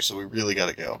 battery, so we really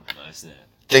gotta go. My Snap.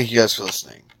 Thank you guys for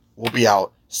listening. We'll be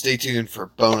out. Stay tuned for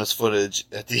bonus footage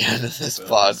at the end of this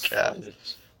podcast.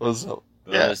 Footage. What's up?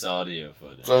 Bonus audio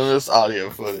footage. Bonus audio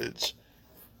footage.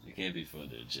 It can't be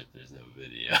footage if there's no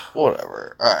video.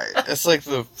 Whatever. Alright. It's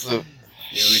the Yeah,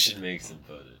 we should make some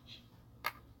footage.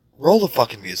 roll the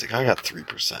fucking music. I got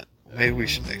 3%. Maybe we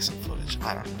should make some footage.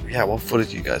 I don't know. Yeah, what footage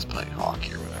of you guys playing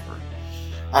hockey or whatever?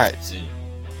 Alright, Soon.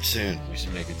 soon. We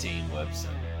should make a team website.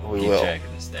 We Keep will. track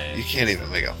of the stats. You can't even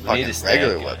make a We need fucking a stat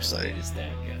regular guy. website. We need a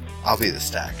stat guy. I'll be the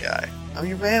stat guy. I'm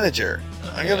your manager.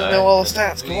 I Yeah, gotta know all the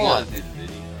stats. we Come gotta on. do the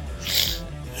video.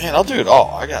 Man, I'll do it all.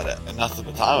 I got it. And nothing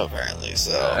but time, apparently.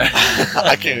 So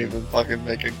I can't even fucking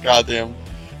make a goddamn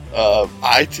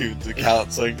iTunes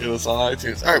account so you can get us on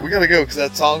iTunes. Alright, we gotta go because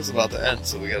that song's about to end,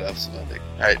 so we gotta have some ending.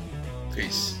 Alright,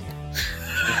 peace.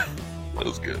 That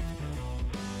was good.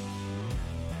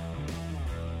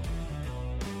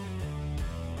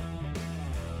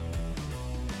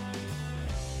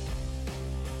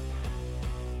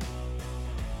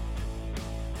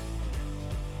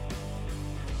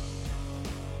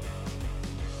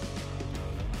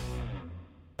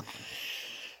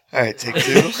 Alright, take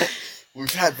two.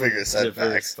 We've had bigger The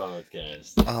setbacks. first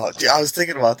podcast. Oh, dude, I was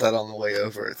thinking about that on the way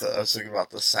over. I was thinking about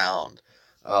the sound.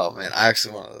 Oh, man, I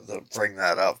actually wanted to bring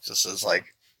that up just as,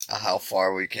 like, how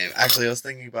far we came. Actually, I was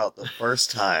thinking about the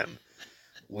first time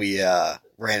we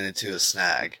ran into a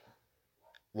snag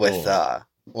with,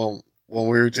 when we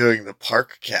were doing the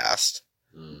park cast.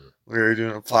 Mm. We were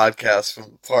doing a podcast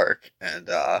from the park, and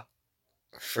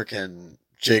freaking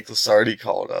Jake Lasardi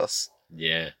called us.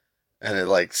 Yeah. And it,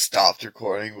 like, stopped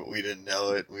recording, but we didn't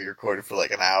know it. We recorded for, like,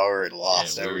 an hour and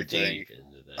lost Yeah, we were everything. deep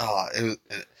into that. Oh,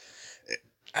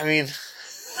 I mean,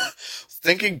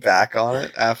 thinking back on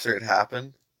it after it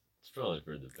happened, It's probably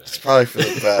for the best. it's probably for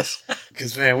the best.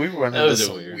 Because, man, we went That into was a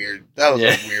some weird- that was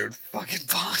Yeah. a weird fucking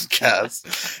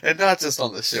podcast. And not just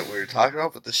on the shit we were talking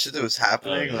about, but the shit that was Oh,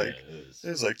 happening. yeah, Like, it was-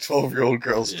 there's like 12-year-old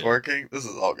girls Yeah. twerking. This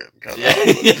is all getting cut Yeah.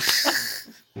 out.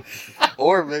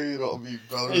 Or maybe it'll be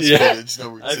bonus Yeah. footage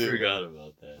number I 2. forgot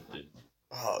about that, dude.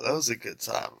 Oh, that was a good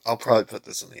time. I'll probably put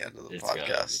this in the end of the It's gotta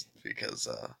podcast because,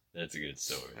 That's a good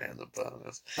story. man, the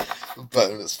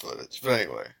bonus footage. But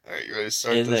anyway, all right, you ready to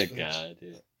start And this? that bitch? guy,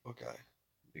 dude. Okay.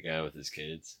 The guy with his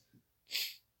kids.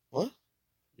 What?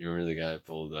 You remember the guy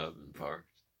pulled up and parked?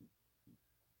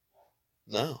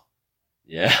 No.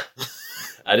 Yeah.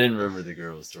 I didn't remember the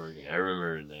girl was twerking. I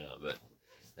remember it now, but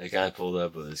that guy pulled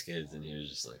up with his kids and he was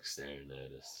just like staring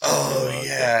at us. Oh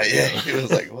yeah. He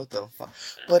was like, "What the fuck?"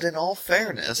 But in all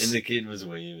fairness, And the kid was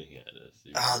waving at us.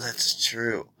 He was oh, like, that's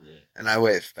true. Yeah. And I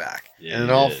waved back. Yeah, and in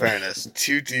you all did. fairness,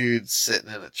 2 dudes sitting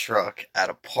in a truck at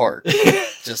a park,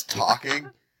 just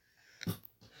talking,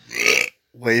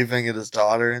 waving at his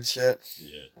daughter and shit.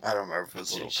 Yeah. I don't remember if it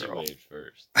was a little She girl. waved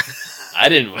first. I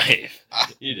didn't wave.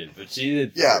 You did, but she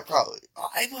did. Yeah, first. probably.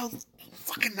 I'm a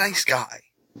fucking nice guy.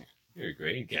 You're a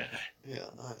great guy. Yeah,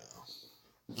 I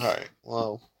know. Alright,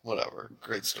 well, whatever.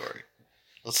 Great story.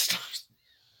 Let's start.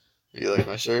 You like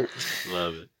my shirt?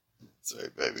 Love it. Sorry,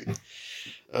 baby.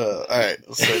 Alright,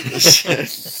 let's start this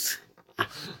shit.